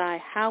we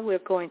decide how we're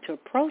going to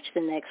approach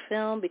the next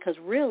film, because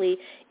really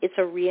it's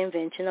a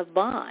reinvention of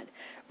Bond.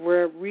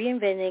 We're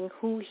reinventing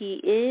who he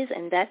is,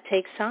 and that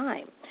takes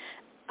time.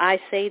 I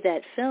say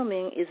that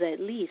filming is at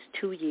least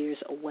 2 years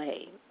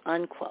away,"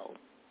 unquote.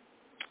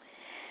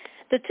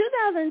 The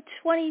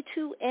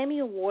 2022 Emmy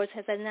Awards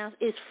has announced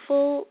its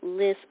full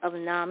list of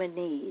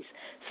nominees.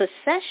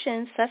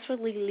 Succession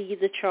successfully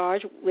leads the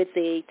charge with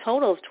a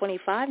total of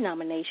 25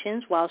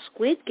 nominations, while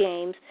Squid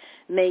Games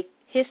make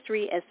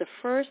history as the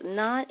first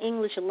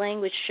non-English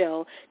language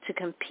show to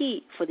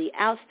compete for the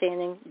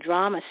Outstanding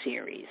Drama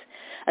Series.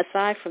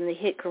 Aside from the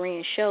hit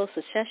Korean show,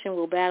 Succession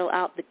will battle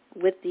out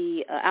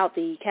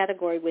the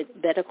category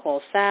with Better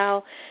Call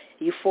Saul,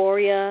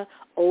 Euphoria,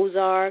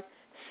 Ozark,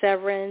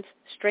 Severance,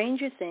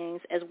 Stranger Things,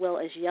 as well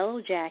as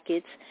Yellow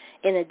Jackets.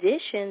 In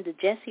addition, the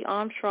Jesse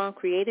Armstrong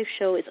Creative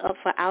Show is up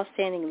for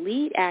Outstanding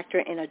Lead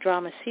Actor in a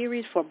Drama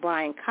Series for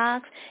Brian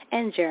Cox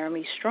and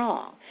Jeremy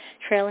Strong.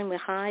 Trailing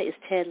behind is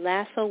Ted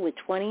Lasso with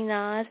 20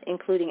 nods,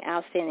 including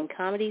Outstanding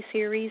Comedy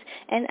Series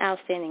and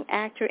Outstanding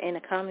Actor in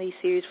a Comedy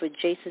Series for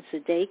Jason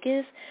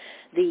Sudeikis.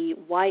 The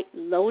White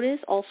Lotus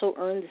also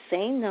earned the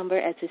same number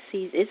as it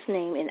sees its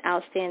name in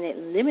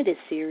Outstanding Limited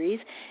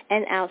Series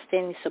and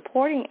Outstanding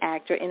Supporting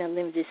Actor in a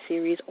Limited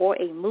Series or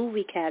a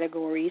Movie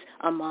categories,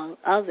 among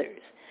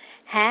others.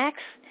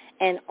 Hacks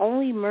and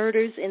Only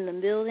Murders in the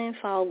Building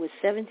followed with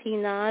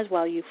 17 nods,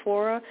 while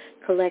Euphoria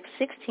collects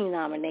 16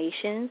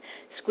 nominations.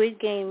 Squid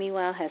Game,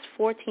 meanwhile, has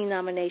 14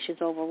 nominations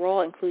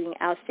overall, including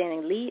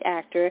Outstanding Lead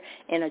Actor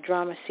in a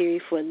Drama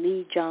Series for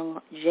Lee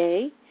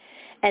Jung-jae.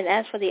 And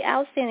as for the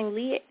Outstanding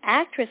Lead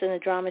Actress in the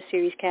Drama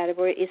Series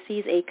category, it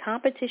sees a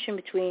competition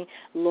between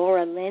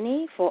Laura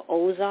Linney for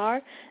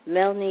Ozark,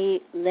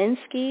 Melanie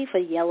Lynskey for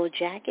Yellow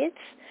Jackets,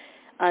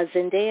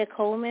 Zendaya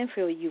Coleman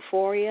for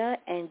Euphoria,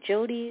 and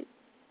Jodie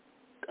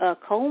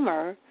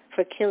Comer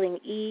for Killing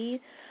Eve.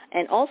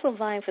 And also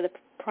vying for the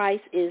prize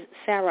is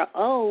Sarah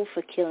Oh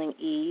for Killing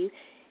Eve,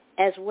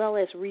 as well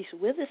as Reese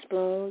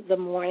Witherspoon, The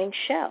Morning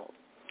Show.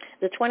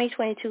 The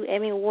 2022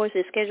 Emmy Awards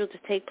is scheduled to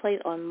take place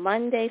on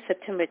Monday,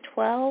 September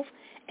 12th,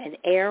 and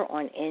air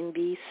on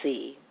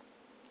NBC.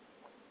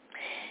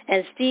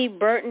 And Steve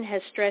Burton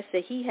has stressed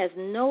that he has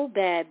no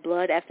bad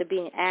blood after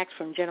being axed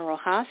from General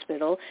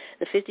Hospital.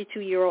 The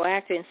 52-year-old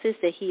actor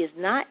insists that he is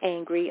not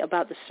angry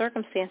about the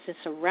circumstances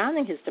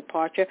surrounding his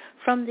departure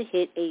from the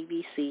hit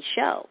ABC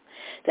show.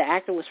 The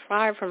actor was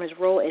fired from his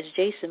role as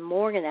Jason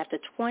Morgan after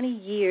 20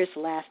 years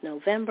last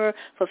November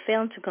for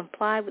failing to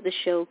comply with the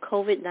show's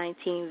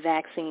COVID-19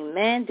 vaccine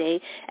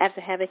mandate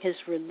after having his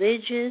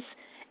religious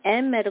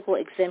and medical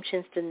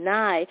exemptions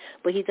denied,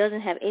 but he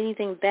doesn't have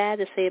anything bad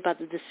to say about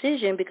the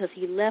decision because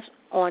he left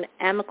on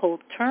amicable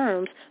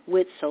terms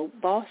with soap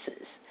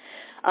bosses.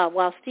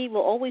 While Steve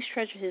will always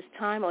treasure his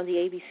time on the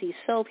ABC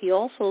soap, he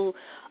also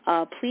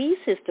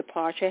pleased his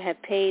departure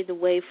had paved the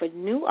way for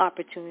new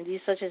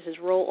opportunities, such as his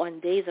role on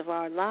Days of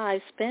Our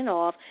Lives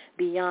spinoff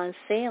Beyond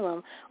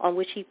Salem, on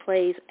which he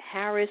plays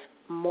Harris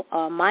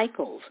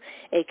Michaels,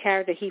 a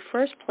character he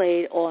first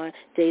played on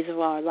Days of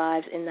Our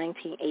Lives in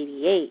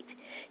 1988.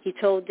 He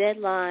told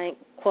Deadline,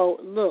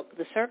 quote, "Look,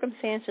 the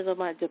circumstances of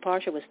my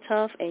departure was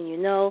tough, and you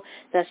know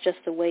that's just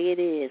the way it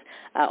is.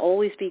 I'll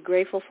always be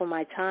grateful for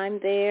my time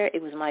there.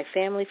 It was my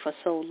family for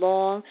so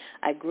long.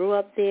 I grew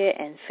up there,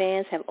 and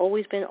fans have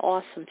always been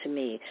awesome to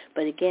me.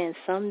 But again,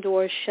 some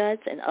doors shut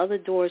and other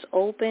doors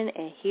open,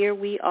 and here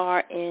we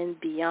are in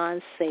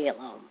Beyond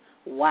Salem.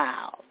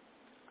 Wow,"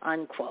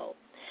 unquote.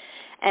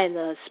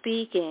 And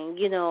speaking,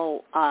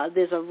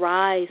 there's a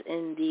rise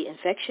in the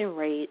infection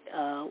rate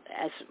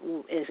as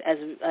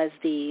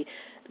the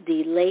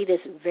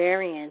latest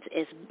variant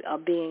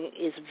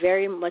is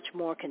very much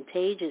more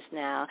contagious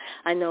now.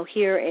 I know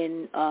here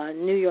in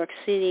New York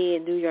City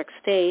and New York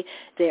State,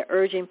 they're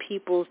urging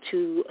people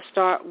to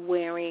start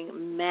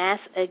wearing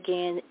masks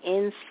again,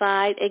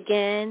 inside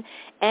again,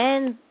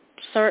 and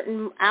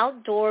certain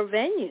outdoor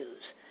venues.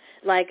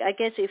 Like, I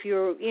guess if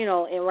you're,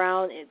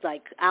 around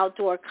like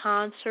outdoor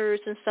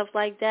concerts and stuff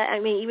like that, I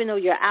mean, even though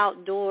you're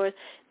outdoors,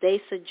 they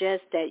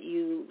suggest that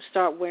you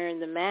start wearing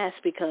the mask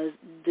because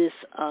this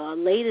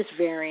latest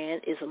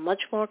variant is much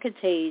more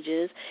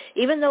contagious.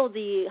 Even though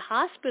the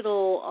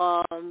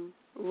hospital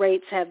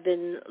rates have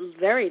been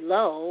very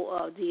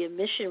low, the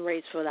admission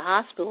rates for the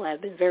hospital have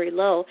been very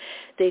low,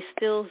 they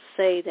still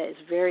say that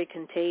it's very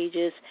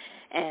contagious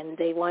and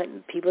they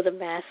want people to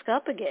mask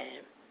up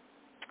again.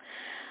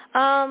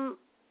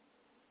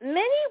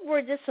 Many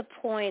were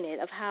disappointed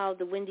of how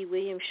the Wendy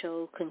Williams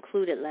show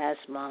concluded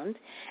last month.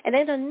 And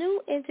in a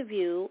new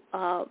interview,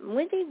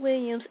 Wendy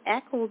Williams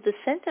echoed the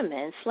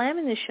sentiment,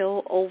 slamming the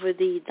show over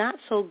the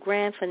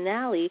not-so-grand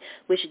finale,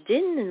 which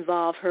didn't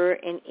involve her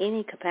in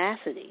any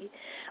capacity.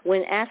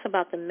 When asked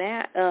about the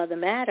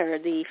matter,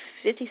 the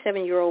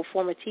 57-year-old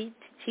former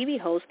TV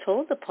host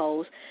told the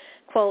Post,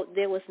 quote,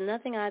 "There was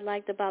nothing I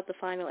liked about the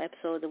final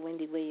episode of the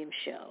Wendy Williams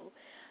show."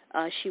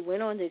 She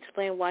went on to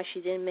explain why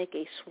she didn't make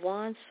a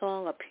swan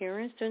song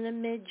appearance during the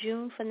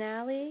mid-June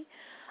finale.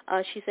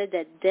 She said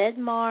that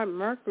Deadmar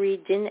Mercury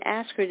didn't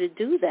ask her to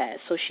do that,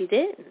 so she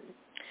didn't.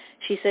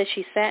 She said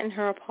she sat in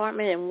her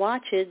apartment and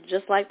watched it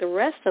just like the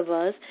rest of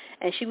us,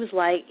 and she was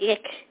like,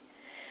 ick.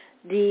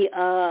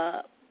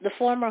 The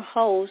former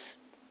host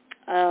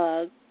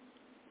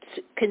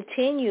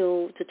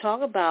continued to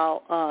talk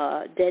about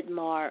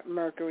Deadmar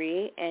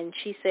Mercury, and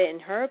she said, in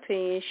her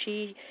opinion,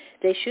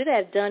 they should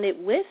have done it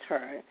with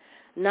her,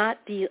 not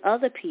the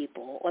other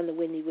people on the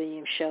Wendy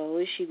Williams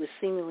show. She was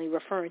seemingly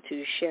referring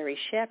to Sherry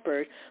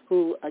Shepherd,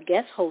 who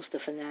guest hosted the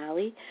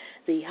finale.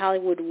 The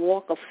Hollywood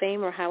Walk of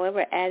Famer,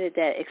 however, added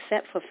that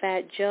except for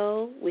Fat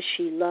Joe, which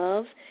she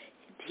loves,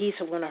 he's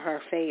one of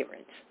her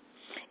favorites.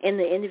 In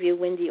the interview,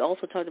 Wendy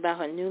also talked about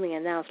her newly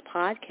announced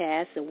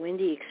podcast, The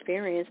Wendy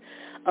Experience.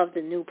 Of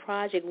the new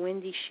project,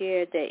 Wendy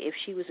shared that if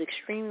she was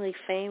extremely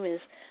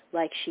famous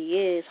like she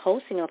is,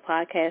 hosting a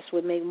podcast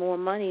would make more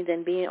money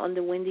than being on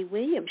the Wendy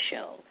Williams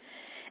show.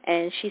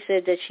 And she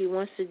said that she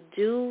wants to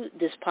do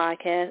this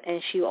podcast,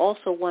 and she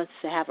also wants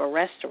to have a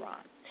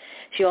restaurant.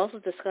 She also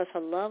discussed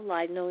her love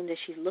life, knowing that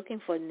she's looking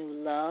for new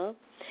love.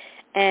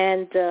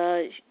 And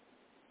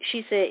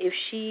she said if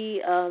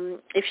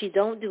she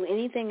don't do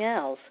anything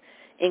else,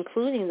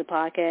 including the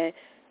podcast,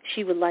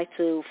 she would like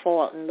to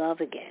fall in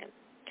love again.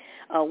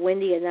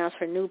 Wendy announced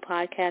her new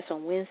podcast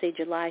on Wednesday,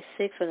 July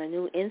 6th on a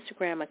new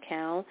Instagram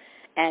account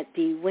at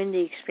the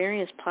Wendy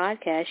Experience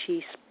Podcast.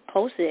 She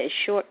posted a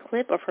short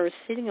clip of her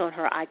sitting on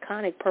her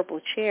iconic purple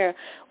chair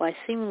while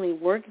seemingly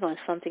working on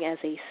something as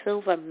a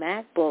silver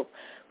MacBook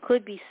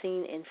could be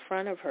seen in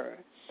front of her.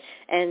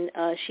 And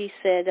she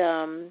said,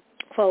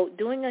 quote,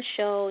 "Doing a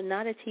show,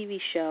 not a TV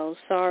show.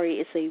 Sorry,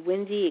 it's a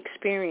Wendy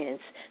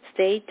Experience.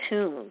 Stay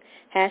tuned.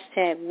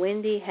 Hashtag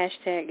Wendy,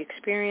 hashtag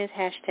Experience,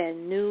 hashtag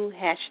New,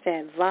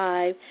 hashtag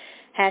Vibe,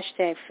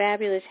 hashtag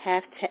Fabulous,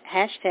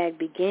 hashtag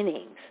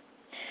Beginnings."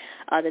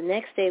 The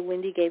next day,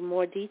 Wendy gave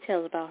more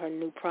details about her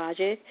new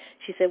project.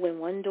 She said when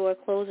one door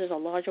closes, a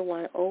larger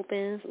one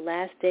opens.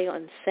 Last day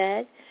on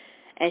set.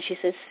 And she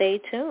said, stay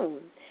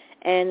tuned.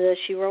 And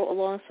she wrote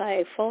alongside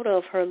a photo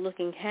of her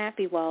looking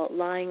happy while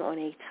lying on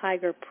a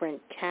tiger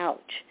print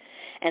couch.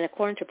 And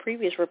according to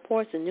previous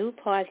reports, the new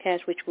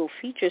podcast, which will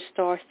feature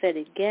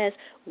star-studded guests,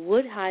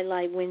 would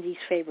highlight Wendy's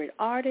favorite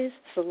artists,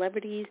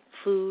 celebrities,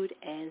 food,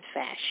 and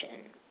fashion.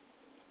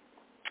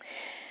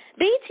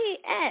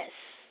 BTS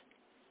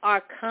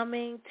are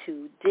coming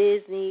to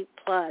Disney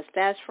Plus.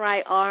 That's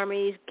right,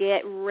 armies,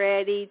 get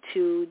ready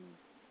to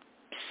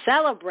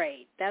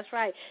celebrate. That's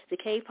right. The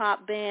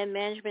K-pop band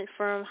management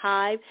firm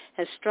HYBE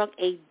has struck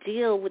a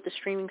deal with the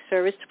streaming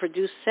service to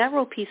produce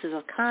several pieces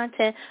of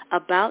content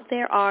about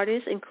their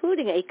artists,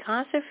 including a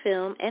concert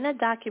film and a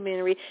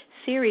documentary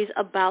series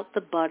about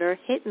the Butter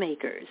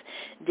hitmakers.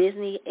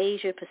 Disney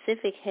Asia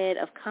Pacific head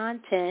of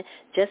content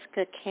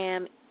Jessica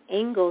Kam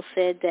Engel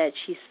said that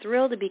she's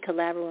thrilled to be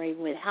collaborating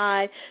with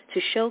HYBE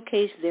to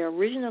showcase their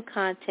original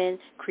content,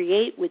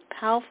 create with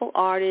powerful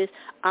artists,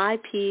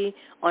 IP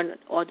on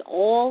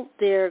all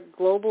their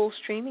global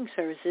streaming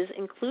services,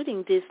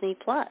 including Disney+.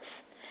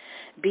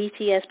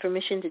 BTS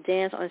Permission to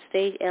Dance on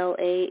Stage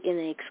LA in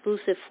an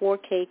exclusive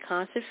 4K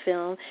concert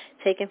film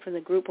taken from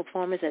the group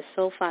performance at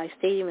SoFi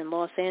Stadium in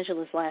Los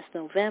Angeles last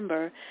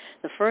November,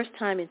 the first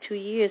time in 2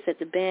 years that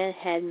the band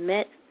had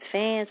met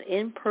fans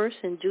in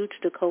person due to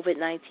the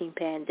COVID-19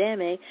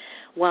 pandemic,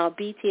 while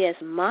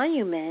BTS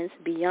Monuments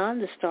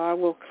Beyond the Star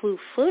will include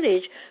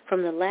footage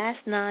from the last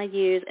 9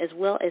 years as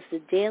well as the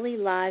daily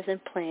lives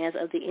and plans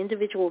of the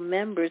individual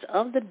members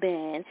of the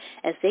band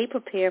as they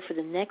prepare for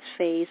the next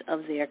phase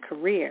of their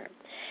career.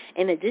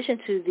 In addition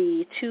to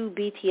the two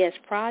BTS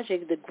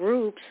projects, the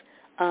groups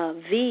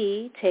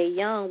V,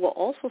 Taeyoung, will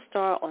also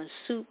star on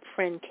Soup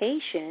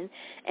Friendcation,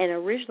 an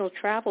original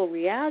travel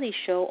reality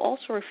show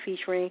also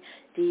featuring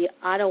the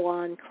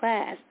Itaewon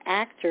Class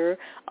actor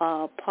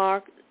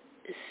Park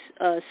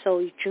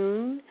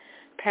Seo-joon,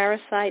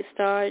 Parasite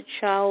star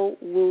Cho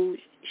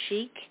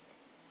Woo-sik,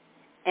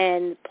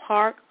 and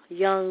Park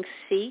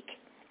Young-sik,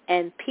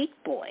 and Peak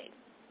Boy.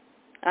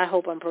 I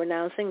hope I'm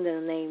pronouncing the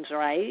names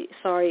right.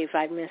 Sorry if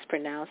I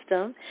mispronounced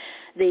them.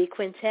 The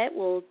quintet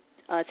will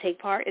take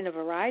part in a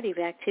variety of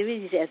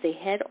activities as they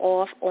head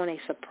off on a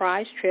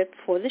surprise trip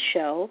for the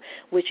show,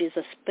 which is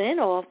a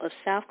spin-off of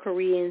South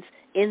Koreans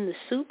in the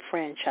Soup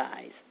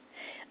franchise.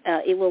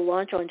 It will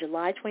launch on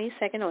July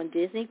 22nd on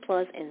Disney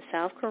Plus in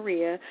South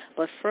Korea,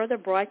 but further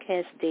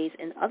broadcast dates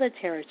in other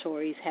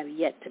territories have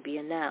yet to be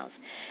announced.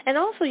 And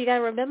also, you got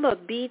to remember,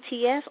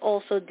 BTS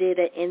also did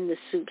an In the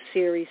Soup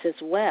series as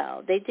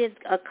well. They did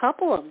a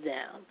couple of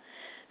them.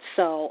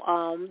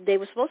 So they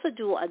were supposed to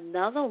do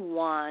another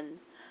one,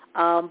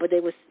 but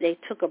they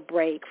took a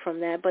break from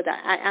that. But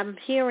I'm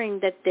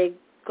hearing that they're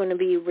going to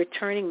be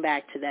returning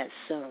back to that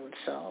soon.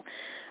 So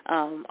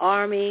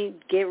Army,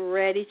 get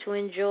ready to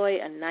enjoy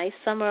a nice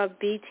summer of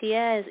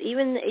BTS.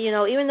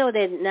 Even though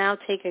they're now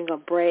taking a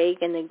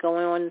break and they're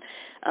going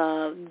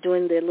on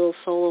doing their little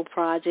solo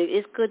project,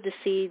 it's good to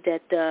see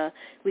that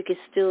we can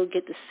still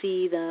get to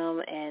see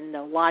them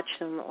and watch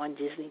them on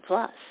Disney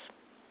Plus.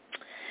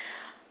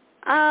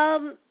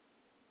 Former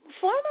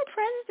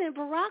President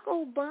Barack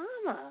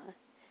Obama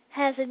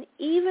has an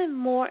even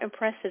more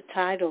impressive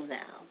title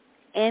now,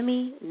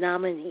 Emmy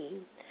nominee.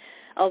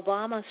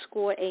 Obama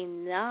scored a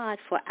nod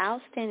for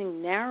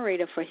Outstanding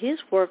Narrator for his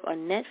work on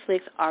Netflix,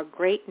 Our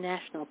Great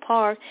National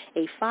Park,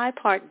 a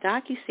 5-part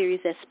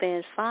docuseries that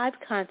spans 5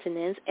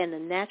 continents and the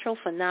natural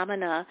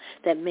phenomena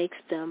that makes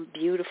them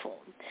beautiful.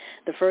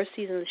 The first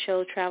season of the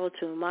show traveled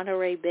to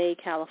Monterey Bay,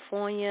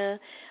 California,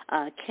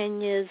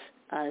 Kenya's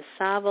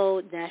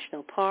Tsavo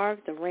National Park,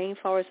 the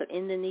rainforest of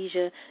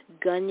Indonesia,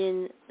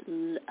 Gunung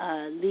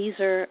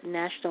Leser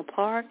National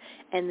Park,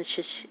 and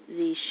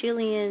the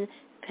Chilean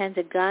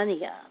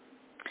Patagonia.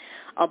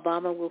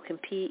 Obama will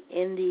compete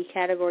in the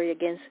category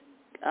against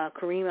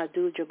Kareem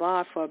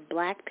Abdul-Jabbar for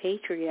Black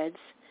Patriots,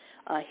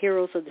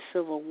 Heroes of the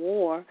Civil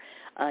War,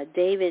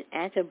 David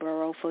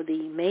Attenborough for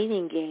The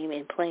Mating Game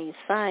in Plain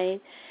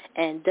Sight,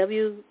 and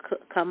W.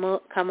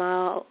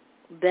 Kamau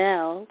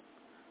Bell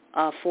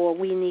for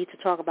We Need to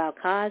Talk About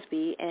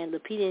Cosby, and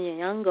Lupita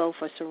Nyong'o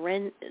for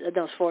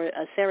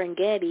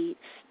Serengeti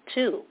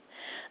 2.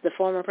 The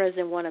former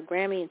president won a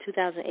Grammy in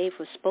 2008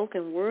 for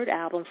spoken word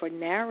album for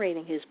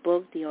narrating his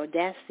book, The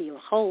Audacity of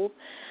Hope,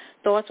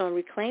 Thoughts on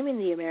Reclaiming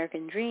the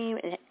American Dream,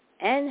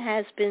 and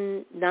has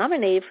been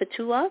nominated for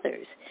 2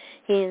 others.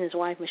 He and his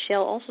wife,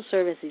 Michelle, also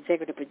serve as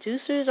executive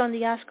producers on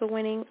the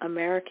Oscar-winning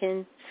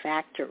American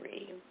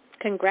Factory.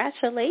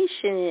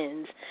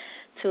 Congratulations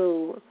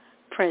to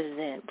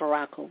President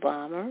Barack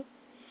Obama.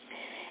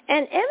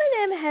 And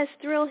Eminem has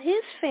thrilled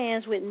his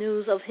fans with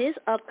news of his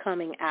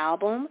upcoming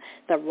album.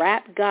 The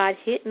rap god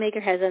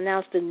hitmaker has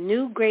announced the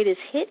new greatest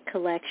hit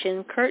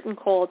collection, Curtain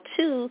Call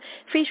 2,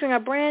 featuring a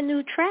brand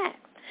new track.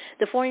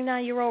 The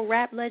 49-year-old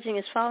rap legend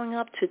is following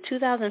up to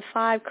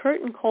 2005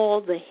 Curtain Call,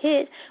 the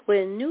hit,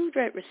 with a new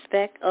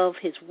retrospect of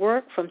his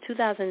work from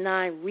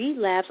 2009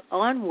 Relapse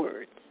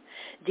onwards.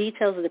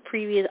 Details of the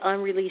previous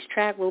unreleased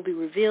track will be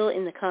revealed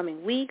in the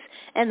coming weeks,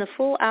 and the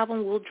full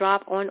album will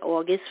drop on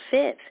August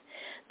 5th.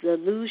 The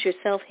Lose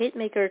Yourself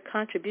hitmaker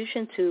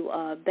contribution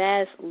to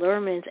Baz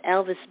Luhrmann's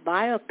Elvis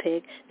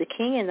biopic, The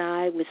King and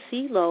I, with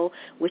CeeLo,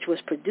 which was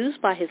produced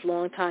by his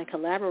longtime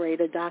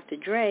collaborator, Dr.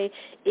 Dre,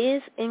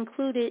 is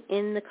included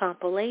in the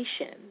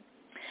compilation.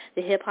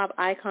 The hip-hop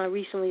icon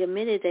recently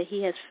admitted that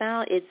he has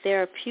found it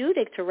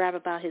therapeutic to rap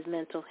about his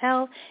mental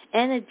health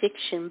and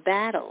addiction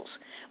battles.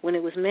 When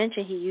it was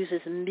mentioned he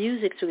uses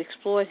music to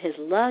explore his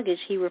luggage,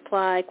 he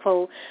replied,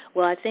 quote,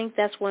 well, I think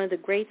that's one of the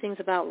great things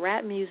about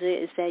rap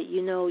music is that,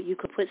 you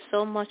could put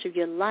so much of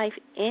your life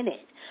in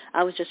it.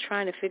 I was just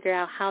trying to figure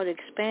out how to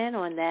expand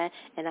on that,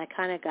 and I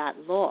kind of got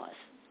lost,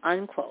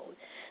 unquote.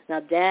 Now,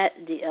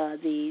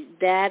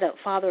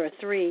 father of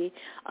three,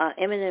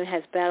 Eminem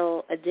has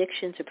battled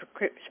addiction to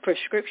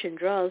prescription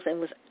drugs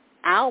and was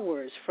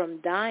hours from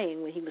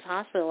dying when he was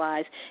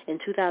hospitalized in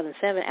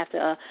 2007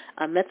 after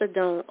a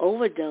methadone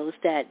overdose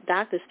that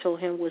doctors told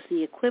him was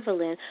the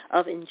equivalent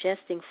of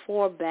ingesting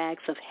 4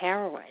 bags of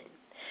heroin.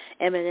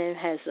 Eminem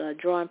has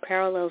drawn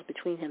parallels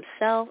between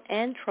himself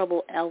and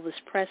troubled Elvis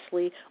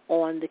Presley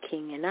on The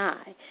King and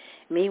I.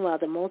 Meanwhile,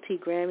 the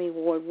multi-Grammy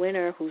Award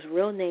winner, whose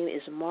real name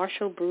is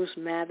Marshall Bruce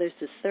Mathers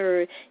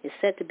III, is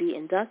set to be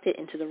inducted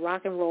into the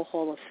Rock and Roll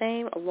Hall of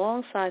Fame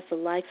alongside the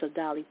likes of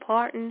Dolly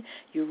Parton,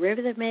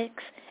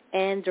 Eurythmics,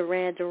 and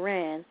Duran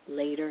Duran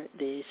later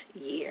this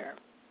year.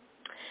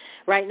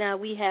 Right now,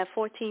 we have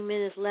 14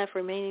 minutes left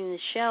remaining in the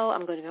show.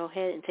 I'm going to go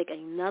ahead and take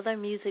another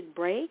music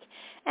break,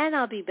 and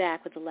I'll be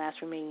back with the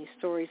last remaining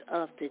stories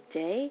of the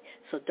day,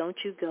 so don't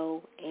you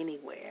go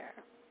anywhere.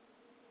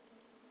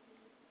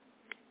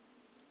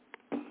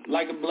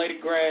 Like a blade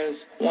of grass,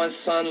 one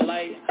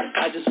sunlight,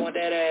 I just want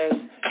that ass.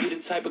 You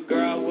the type of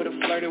girl I would've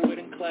flirted with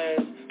in class.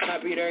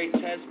 Copied every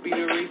test, be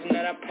the reason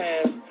that I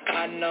passed.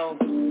 I know,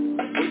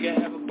 we can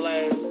have a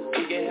blast,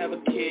 we can have a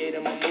kid,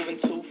 am I moving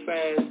too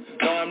fast?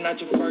 No, I'm not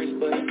your first,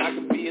 but I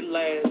could be your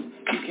last.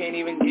 You can't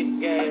even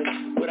get gas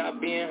without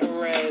being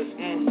harassed.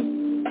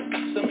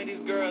 Some of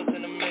these girls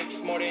in the mix,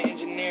 more than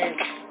engineers,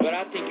 but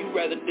I think you'd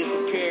rather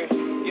disappear.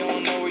 You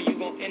don't know where you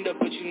gon' end up,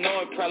 but you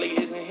know it probably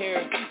isn't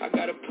here. I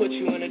gotta put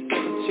you in a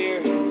different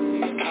tier.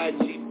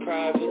 IG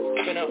private,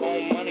 spend her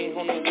own money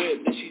on the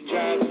whip that she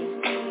driving.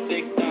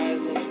 Thick thighs,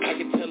 I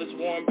can tell it's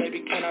warm,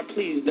 baby, can I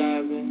please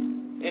dive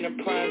in? In her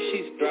prime,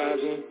 she's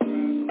thriving.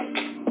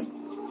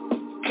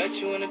 Met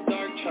you in the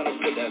dark, tryna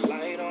put that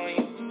light on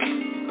you.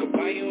 Could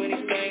buy you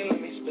anything, let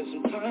me spend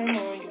some time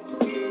on you.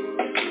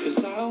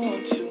 Cause I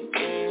want you.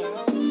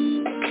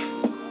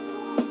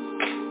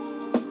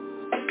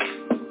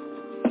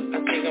 I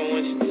think I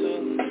want you too.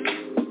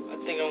 I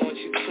think I want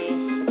you too.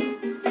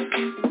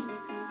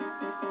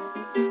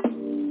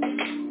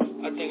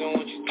 I think I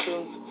want you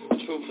too.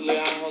 Truthfully, I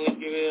only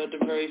give it up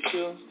to very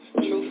few.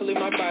 Truthfully,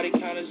 my body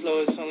count is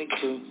low, it's only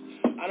 2.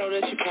 I know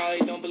that you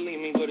probably don't believe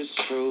me, but it's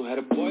true. Had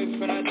a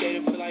boyfriend I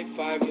dated for like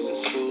 5 years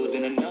in school.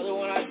 Then another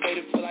one I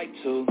dated for like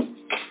 2.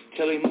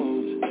 Till he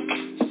moved.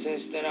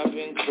 Since then I've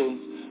been cool.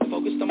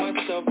 Focused on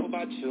myself, what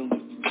about you?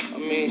 I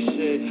mean,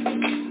 shit,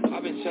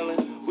 I've been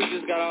chillin'. We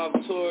just got off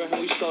tour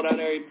and we sold out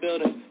every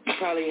building. You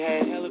probably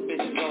had hella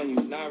bitches on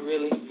you, not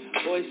really.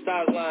 Boy,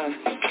 stop lying.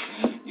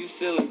 You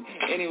silly.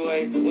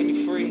 Anyway, when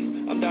you free,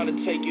 I'm down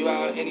to take you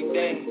out any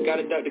day.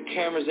 Gotta duck the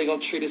cameras, they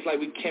gon' treat us like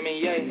we Kim and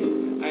Ye.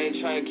 I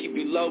ain't trying to keep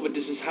you low, but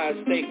this is high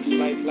stakes.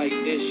 Life like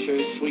this sure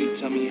is sweet.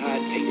 Tell me how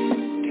it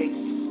tastes.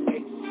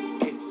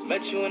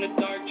 Met you in the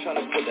dark,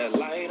 tryna put that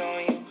light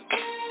on you.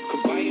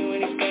 Could buy you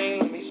anything,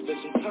 let me spend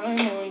some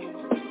time on you.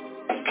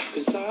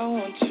 Cause I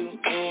want you.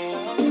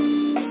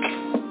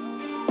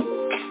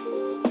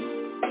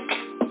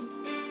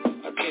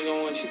 I think I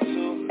want you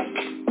too.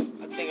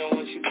 I think I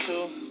want you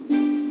too.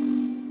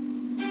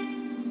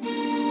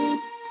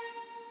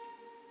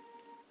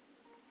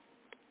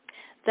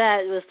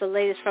 That was the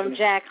latest from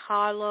Jack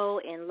Harlow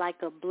and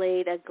Like a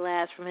Blade of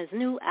Glass from his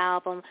new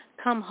album,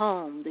 Come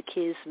Home, The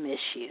Kids Miss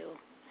You.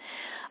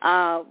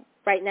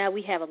 Right now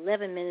we have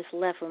 11 minutes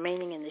left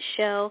remaining in the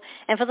show.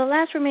 And for the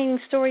last remaining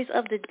stories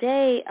of the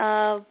day,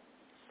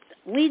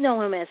 we know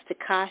him as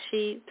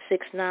Tekashi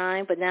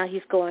 6ix9ine, but now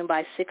he's going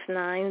by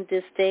 6ix9ine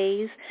these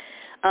days.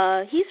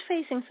 He's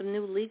facing some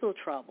new legal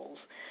troubles.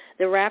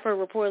 The rapper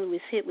reportedly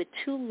was hit with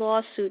 2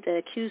 lawsuits that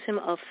accuse him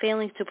of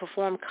failing to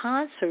perform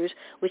concerts,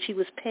 which he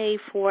was paid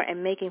for,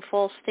 and making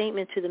false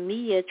statements to the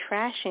media,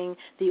 trashing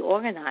the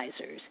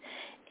organizers.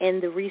 In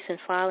the recent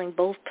filing,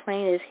 both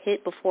plaintiffs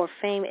hit before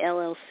Fame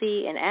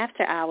LLC and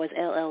After Hours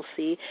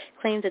LLC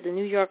claimed that the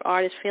New York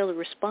artist failed to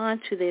respond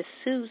to their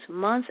suits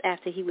months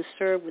after he was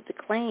served with the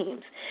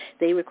claims.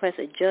 They request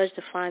a judge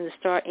to find the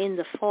star in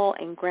default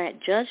and grant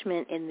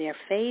judgment in their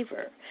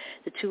favor.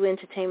 The 2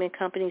 entertainment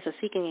companies are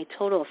seeking a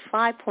total of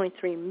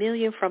 $5.3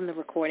 million from the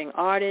recording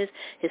artist,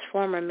 his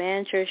former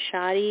manager,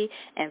 Shadi,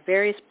 and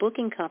various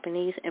booking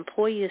companies,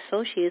 employee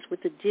associates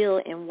with the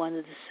deal in one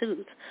of the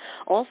suits.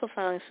 Also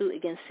filing suit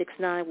against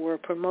 6ix9ine 9 were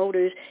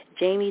promoters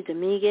Jamie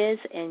Dominguez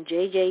and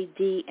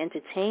JJD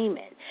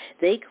Entertainment.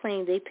 They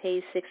claimed they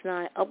paid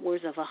 6ix9ine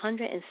upwards of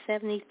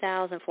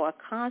 $170,000 for a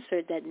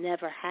concert that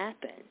never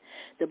happened.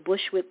 The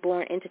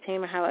Bushwick-born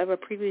entertainer, however,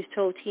 previously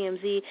told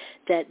TMZ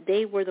that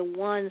they were the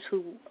ones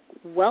who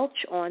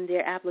welch on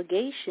their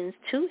obligations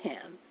to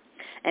him.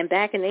 And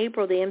back in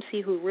April, the MC,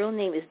 whose real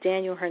name is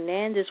Daniel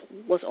Hernandez,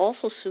 was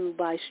also sued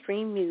by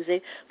Stream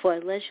Music for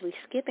allegedly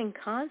skipping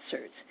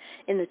concerts.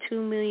 In the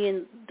 $2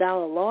 million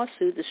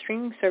lawsuit, the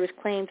streaming service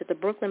claimed that the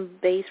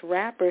Brooklyn-based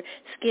rapper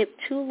skipped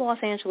 2 Los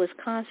Angeles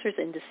concerts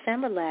in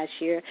December last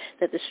year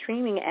that the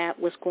streaming app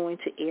was going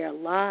to air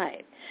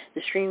live.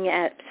 The streaming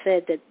app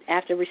said that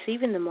after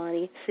receiving the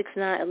money,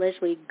 6ix9ine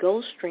allegedly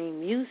ghost streamed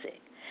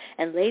music.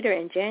 And later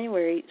in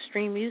January,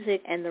 Stream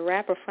Music and the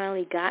rapper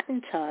finally got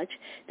in touch.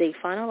 They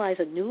finalized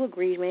a new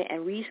agreement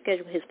and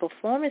rescheduled his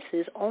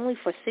performances, only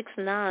for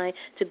 6ix9ine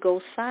to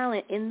go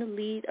silent in the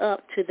lead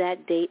up to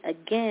that date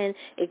again,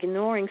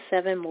 ignoring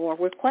 7 more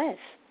requests.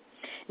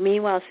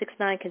 Meanwhile,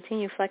 6ix9ine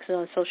continued flexing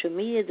on social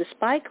media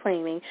despite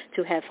claiming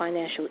to have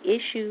financial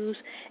issues.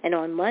 And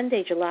on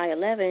Monday, July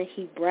 11,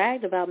 he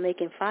bragged about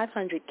making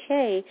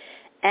 $500K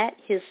at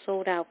his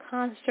sold-out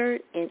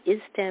concert in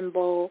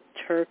Istanbul,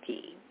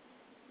 Turkey.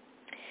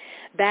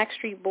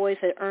 Backstreet Boys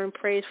had earned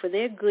praise for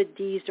their good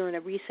deeds during a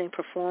recent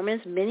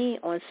performance. Many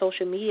on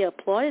social media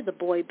applauded the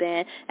boy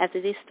band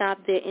after they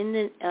stopped their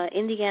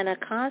Indiana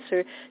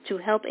concert to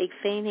help a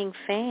fainting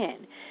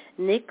fan.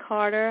 Nick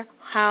Carter,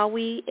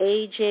 Howie,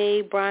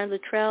 AJ, Brian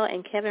Luttrell,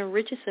 and Kevin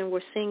Richardson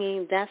were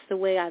singing That's the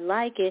Way I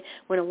Like It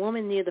when a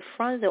woman near the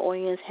front of the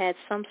audience had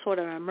some sort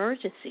of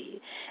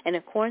emergency. And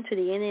according to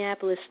the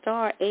Indianapolis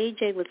Star,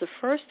 AJ was the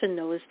first to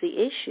notice the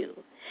issue.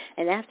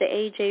 And after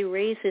AJ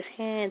raised his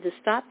hand to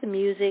stop the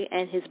music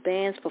and his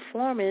band's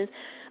performance,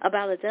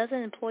 about a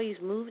dozen employees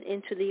moved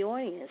into the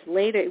audience.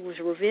 Later, it was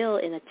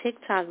revealed in a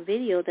TikTok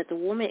video that the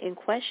woman in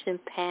question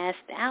passed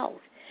out.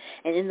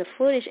 And in the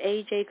footage,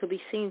 AJ could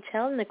be seen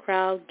telling the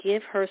crowd,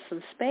 give her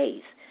some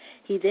space.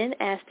 He then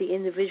asked the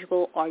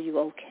individual, are you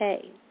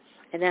okay?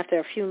 And after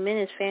a few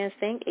minutes, fans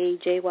thanked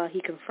AJ while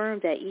he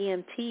confirmed that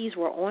EMTs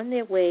were on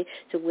their way,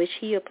 to which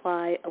he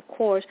replied, of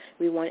course,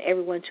 we want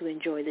everyone to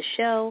enjoy the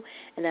show.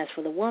 And as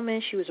for the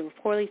woman, she was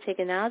reportedly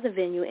taken out of the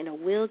venue in a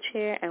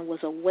wheelchair and was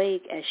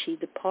awake as she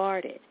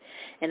departed.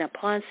 And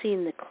upon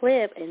seeing the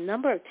clip, a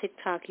number of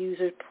TikTok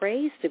users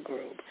praised the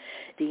group.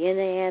 The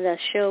Indiana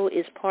show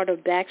is part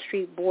of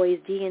Backstreet Boys'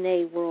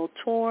 DNA World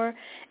Tour,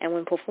 and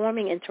when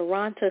performing in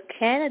Toronto,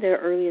 Canada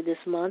earlier this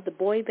month, the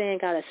boy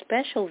band got a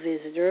special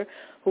visitor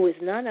who is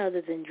none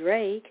other than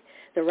Drake.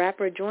 The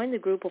rapper joined the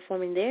group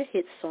performing their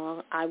hit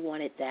song, I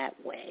Want It That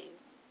Way.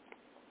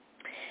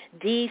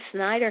 Dee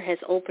Snider has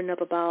opened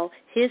up about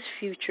his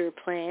future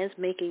plans,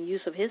 making use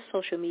of his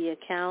social media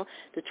account.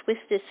 The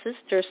Twisted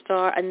Sister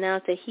star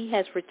announced that he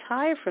has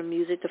retired from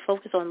music to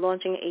focus on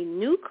launching a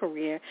new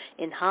career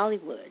in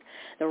Hollywood.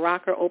 The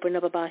rocker opened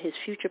up about his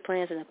future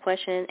plans in a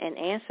question and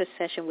answer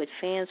session with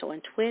fans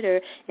on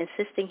Twitter,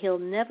 insisting he'll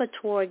never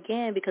tour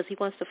again because he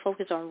wants to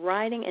focus on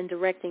writing and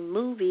directing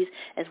movies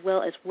as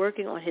well as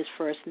working on his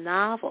first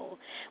novel.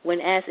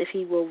 When asked if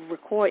he will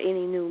record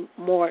any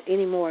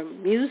more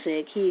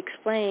music, he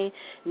explained,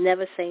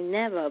 never say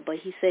never, but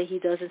he said he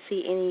doesn't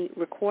see any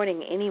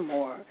recording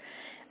anymore,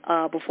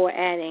 before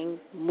adding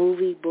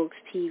movie, books,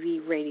 TV,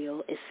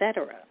 radio,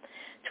 etc.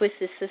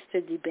 Twisted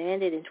Sister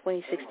disbanded in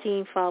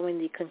 2016 following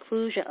the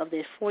conclusion of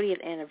their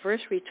 40th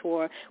anniversary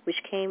tour, which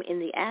came in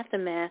the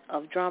aftermath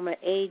of drummer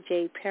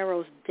A.J.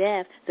 Perro's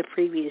death the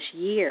previous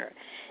year.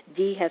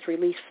 Dee has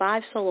released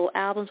 5 solo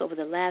albums over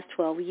the last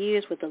 12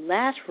 years, with the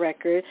last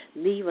record,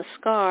 Leave a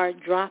Scar,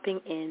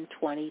 dropping in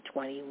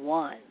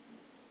 2021.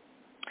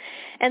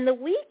 And The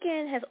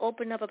Weeknd has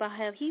opened up about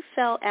how he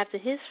felt after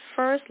his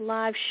first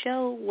live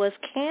show was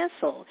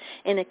canceled.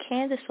 In a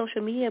candid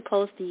social media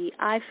post, the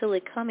I Feel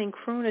It Coming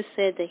crooner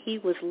said that he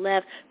was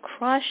left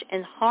crushed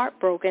and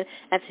heartbroken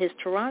after his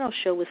Toronto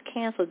show was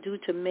canceled due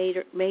to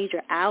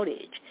major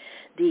outage.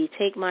 The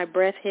Take My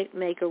Breath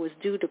hitmaker was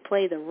due to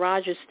play the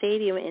Rogers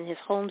Stadium in his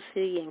home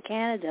city in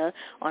Canada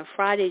on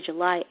Friday,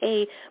 July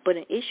 8, but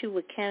an issue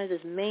with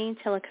Canada's main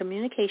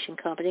telecommunication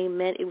company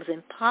meant it was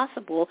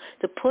impossible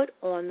to put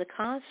on the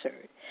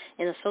concert.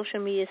 In a social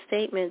media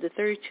statement, the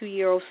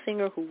 32-year-old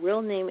singer, whose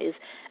real name is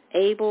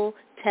Abel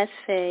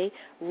Tesfaye,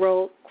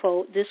 wrote,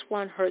 quote, "This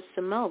one hurts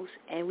the most,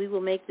 and we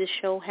will make this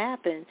show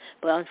happen,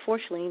 but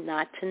unfortunately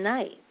not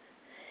tonight."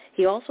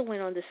 He also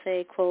went on to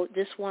say, quote,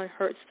 "This one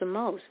hurts the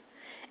most."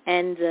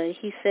 And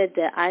he said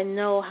that I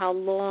know how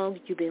long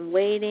you've been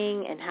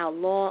waiting and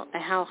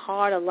how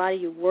hard a lot of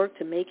you worked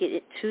to make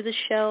it to the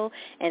show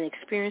and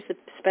experience a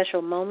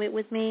special moment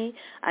with me.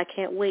 I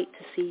can't wait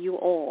to see you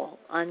all,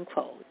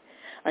 unquote.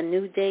 A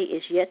new date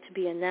is yet to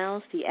be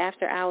announced. The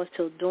After Hours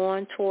Till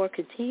Dawn tour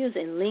continues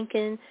in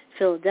Lincoln,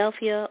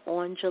 Philadelphia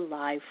on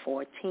July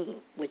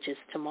 14th, which is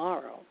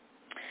tomorrow.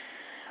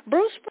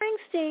 Bruce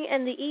Springsteen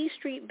and the E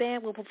Street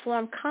Band will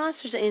perform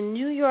concerts in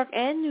New York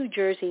and New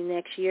Jersey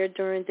next year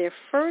during their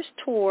first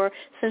tour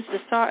since the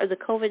start of the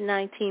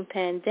COVID-19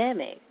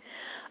 pandemic.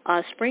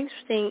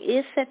 Springsteen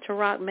is set to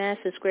rock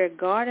Madison Square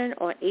Garden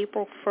on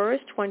April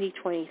 1st,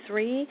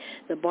 2023,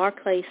 the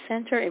Barclays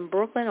Center in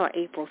Brooklyn on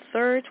April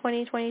 3rd,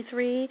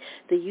 2023,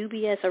 the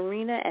UBS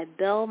Arena at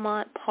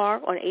Belmont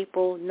Park on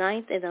April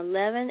 9th and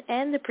 11th,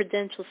 and the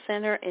Prudential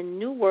Center in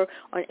Newark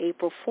on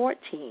April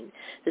 14th.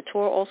 The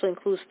tour also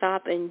includes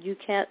stop in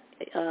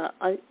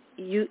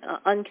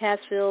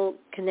Uncasville,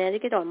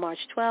 Connecticut on March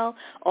 12,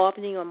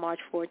 Albany on March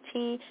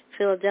 14,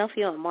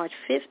 Philadelphia on March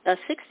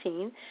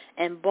 16,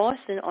 and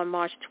Boston on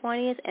March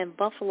 20th, and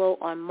Buffalo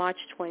on March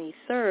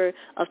 23rd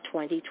of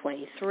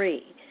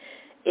 2023.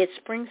 It's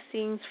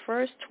Springsteen's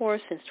first tour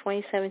since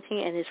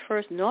 2017 and his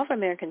first North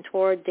American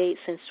tour date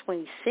since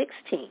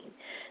 2016.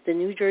 The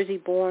New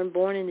Jersey-born,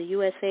 born in the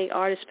USA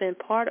artist spent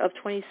part of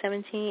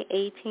 2017,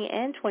 18,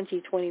 and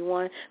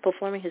 2021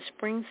 performing his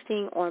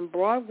Springsteen on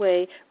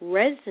Broadway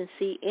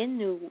residency in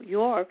New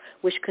York,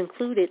 which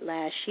concluded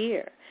last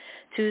year.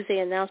 Tuesday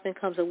announcement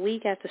comes a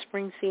week after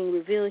Springsteen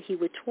revealed he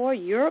would tour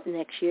Europe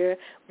next year,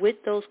 with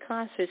those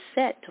concerts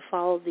set to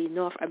follow the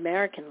North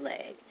American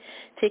leg.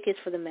 Tickets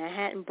for the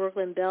Manhattan,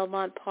 Brooklyn,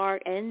 Belmont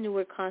Park, and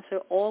Newark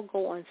concert all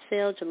go on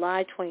sale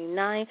July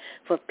 29th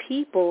of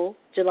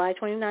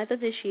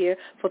this year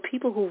for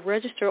people who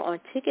register on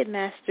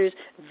Ticketmaster's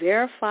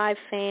Verified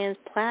Fans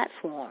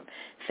platform.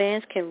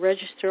 Fans can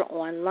register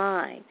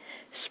online.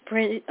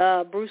 Bruce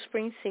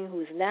Springsteen,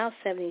 who is now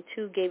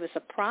 72, gave a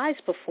surprise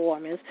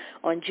performance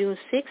on June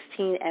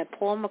 16 at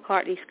Paul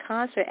McCartney's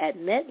concert at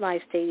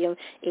MetLife Stadium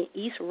in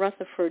East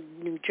Rutherford,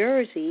 New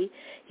Jersey.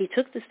 He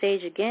took the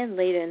stage again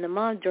later in the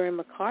month during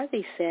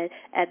McCarthy's set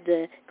at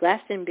the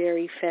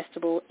Glastonbury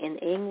Festival in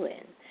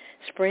England.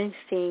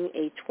 Springsteen,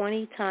 a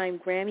 20-time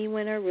Grammy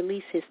winner,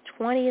 released his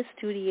 20th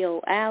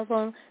studio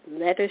album,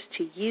 Letters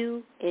to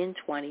You, in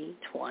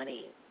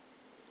 2020.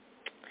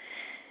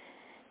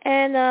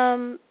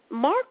 And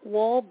Mark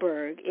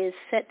Wahlberg is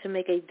set to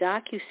make a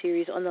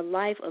docuseries on the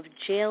life of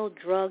jail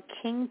drug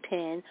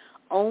kingpin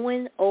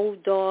Owen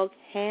 "Old Dog"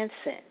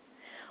 Hansen.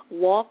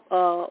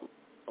 Wahlberg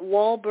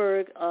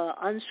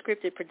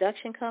unscripted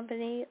production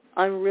company,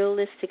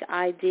 Unrealistic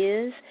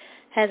Ideas,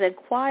 has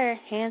acquired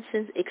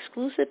Hansen's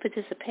exclusive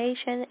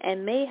participation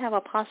and may have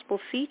a possible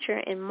feature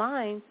in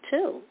mind,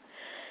 too.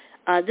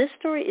 This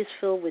story is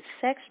filled with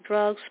sex,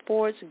 drugs,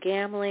 sports,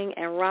 gambling,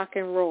 and rock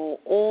and roll,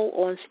 all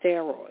on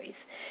steroids.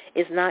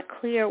 It's not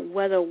clear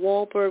whether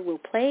Wahlberg will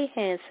play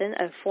Hansen,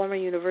 a former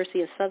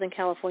University of Southern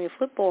California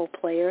football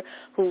player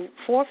who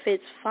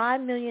forfeits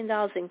 $5 million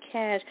in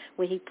cash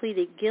when he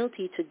pleaded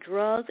guilty to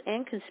drugs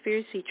and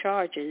conspiracy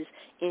charges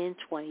in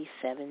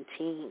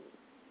 2017.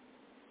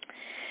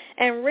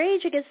 And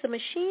Rage Against the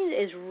Machine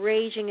is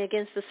raging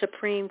against the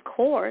Supreme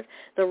Court.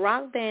 The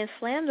rock band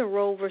slammed the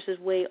Roe v.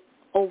 Wade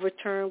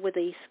overturned with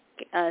a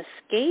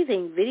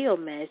scathing video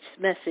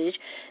message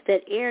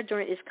that aired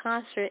during its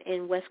concert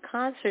in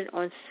Wisconsin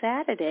on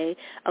Saturday,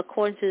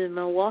 according to the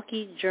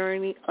Milwaukee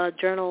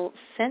Journal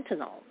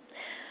Sentinel.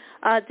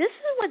 This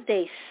is what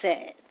they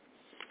said.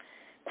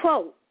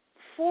 Quote,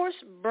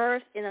 forced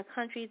birth in a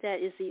country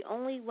that is the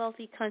only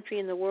wealthy country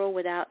in the world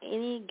without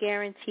any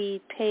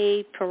guaranteed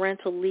paid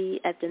parental leave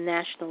at the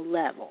national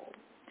level.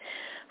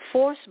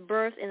 Forced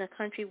birth in a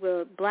country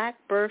where black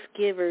birth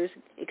givers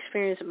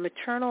experience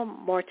maternal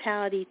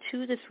mortality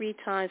 2 to 3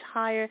 times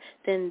higher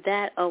than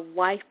that of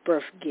white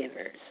birth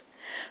givers.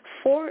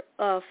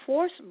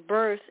 Forced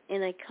birth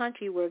in a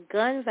country where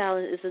gun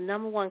violence is the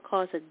number one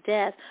cause of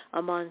death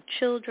among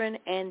children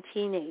and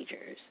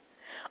teenagers.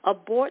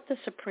 Abort the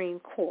Supreme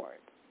Court.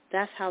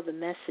 That's how the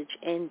message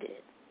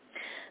ended.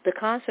 The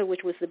concert,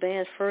 which was the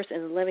band's first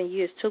in 11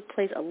 years, took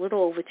place a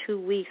little over 2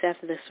 weeks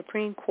after the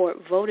Supreme Court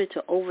voted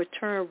to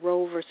overturn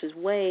Roe v.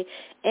 Wade,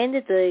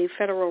 ended the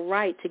federal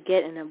right to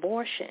get an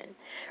abortion.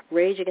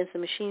 Rage Against the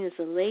Machine is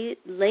the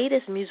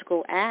latest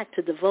musical act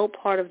to devote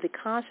part of the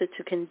concert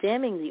to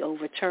condemning the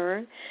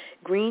overturn.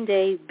 Green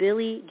Day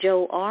Billy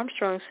Joe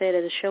Armstrong said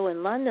at a show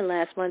in London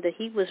last month that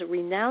he was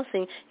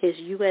renouncing his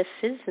U.S.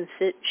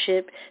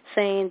 citizenship,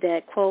 saying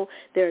that, quote,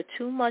 there are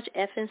too much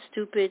effing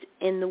stupid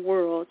in the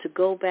world to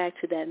go back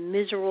to that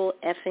miserable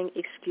effing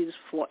excuse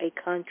for a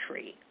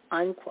country,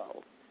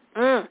 unquote.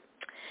 And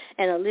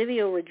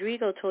Olivia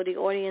Rodrigo told the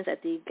audience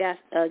at the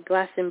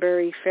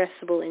Glastonbury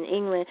Festival in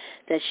England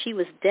that she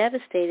was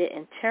devastated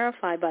and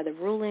terrified by the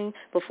ruling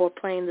before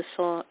playing the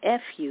song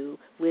F You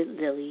with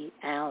Lily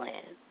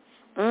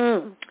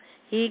Allen.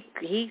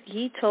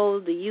 He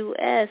told the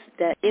U.S.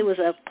 that it was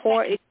a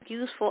poor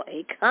excuse for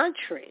a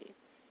country.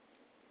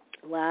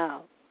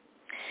 Wow.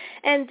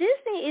 And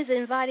Disney is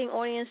inviting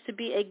audience to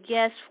be a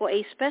guest for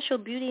a special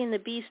Beauty and the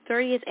Beast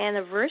 30th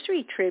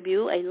anniversary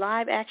tribute. A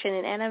live-action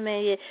and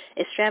animated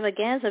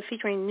extravaganza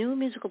featuring new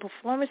musical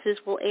performances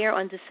will air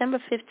on December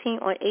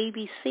 15th on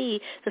ABC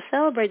to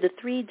celebrate the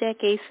 3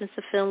 decades since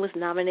the film was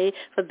nominated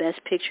for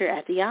Best Picture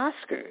at the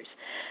Oscars.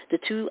 The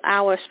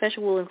 2-hour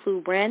special will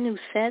include brand new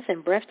sets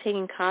and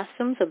breathtaking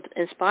costumes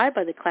inspired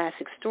by the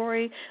classic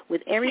story,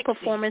 with every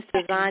performance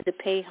designed to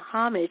pay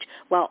homage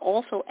while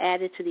also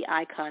added to the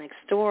iconic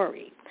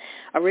story.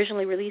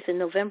 Originally released in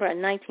November of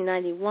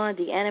 1991,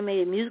 the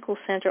animated musical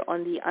centered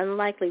on the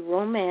unlikely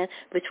romance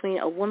between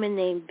a woman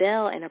named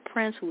Belle and a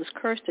prince who was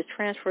cursed to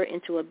transfer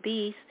into a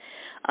beast.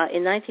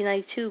 In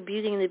 1992,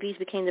 Beauty and the Beast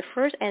became the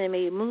first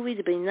animated movie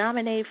to be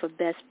nominated for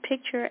Best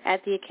Picture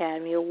at the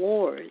Academy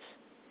Awards.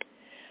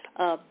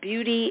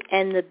 Beauty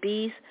and the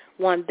Beast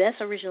won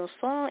Best Original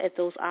Song at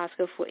those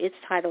Oscars for its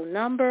title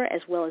number,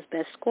 as well as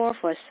Best Score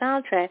for a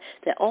soundtrack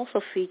that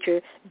also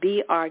featured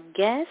Be Our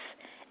Guest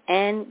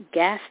and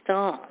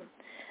Gaston.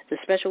 The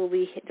special will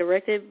be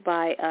directed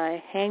by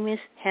Hamish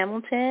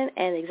Hamilton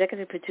and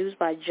executive produced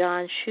by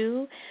John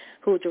Chu,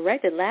 who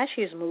directed last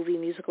year's movie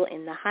musical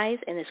In the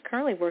Heights and is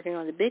currently working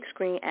on the big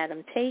screen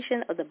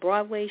adaptation of the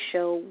Broadway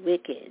show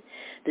Wicked.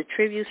 The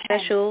tribute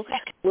special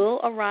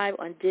will arrive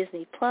on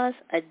Disney Plus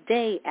a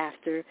day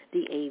after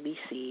the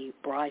ABC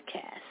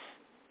broadcast.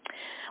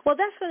 Well,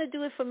 that's going to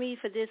do it for me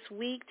for this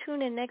week.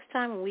 Tune in next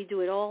time when we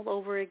do it all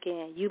over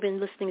again. You've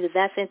been listening to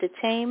That's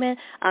Entertainment.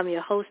 I'm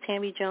your host,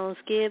 Tammy Jones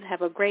Gibbs.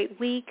 Have a great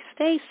week.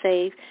 Stay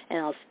safe, and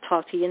I'll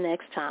talk to you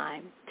next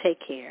time. Take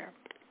care.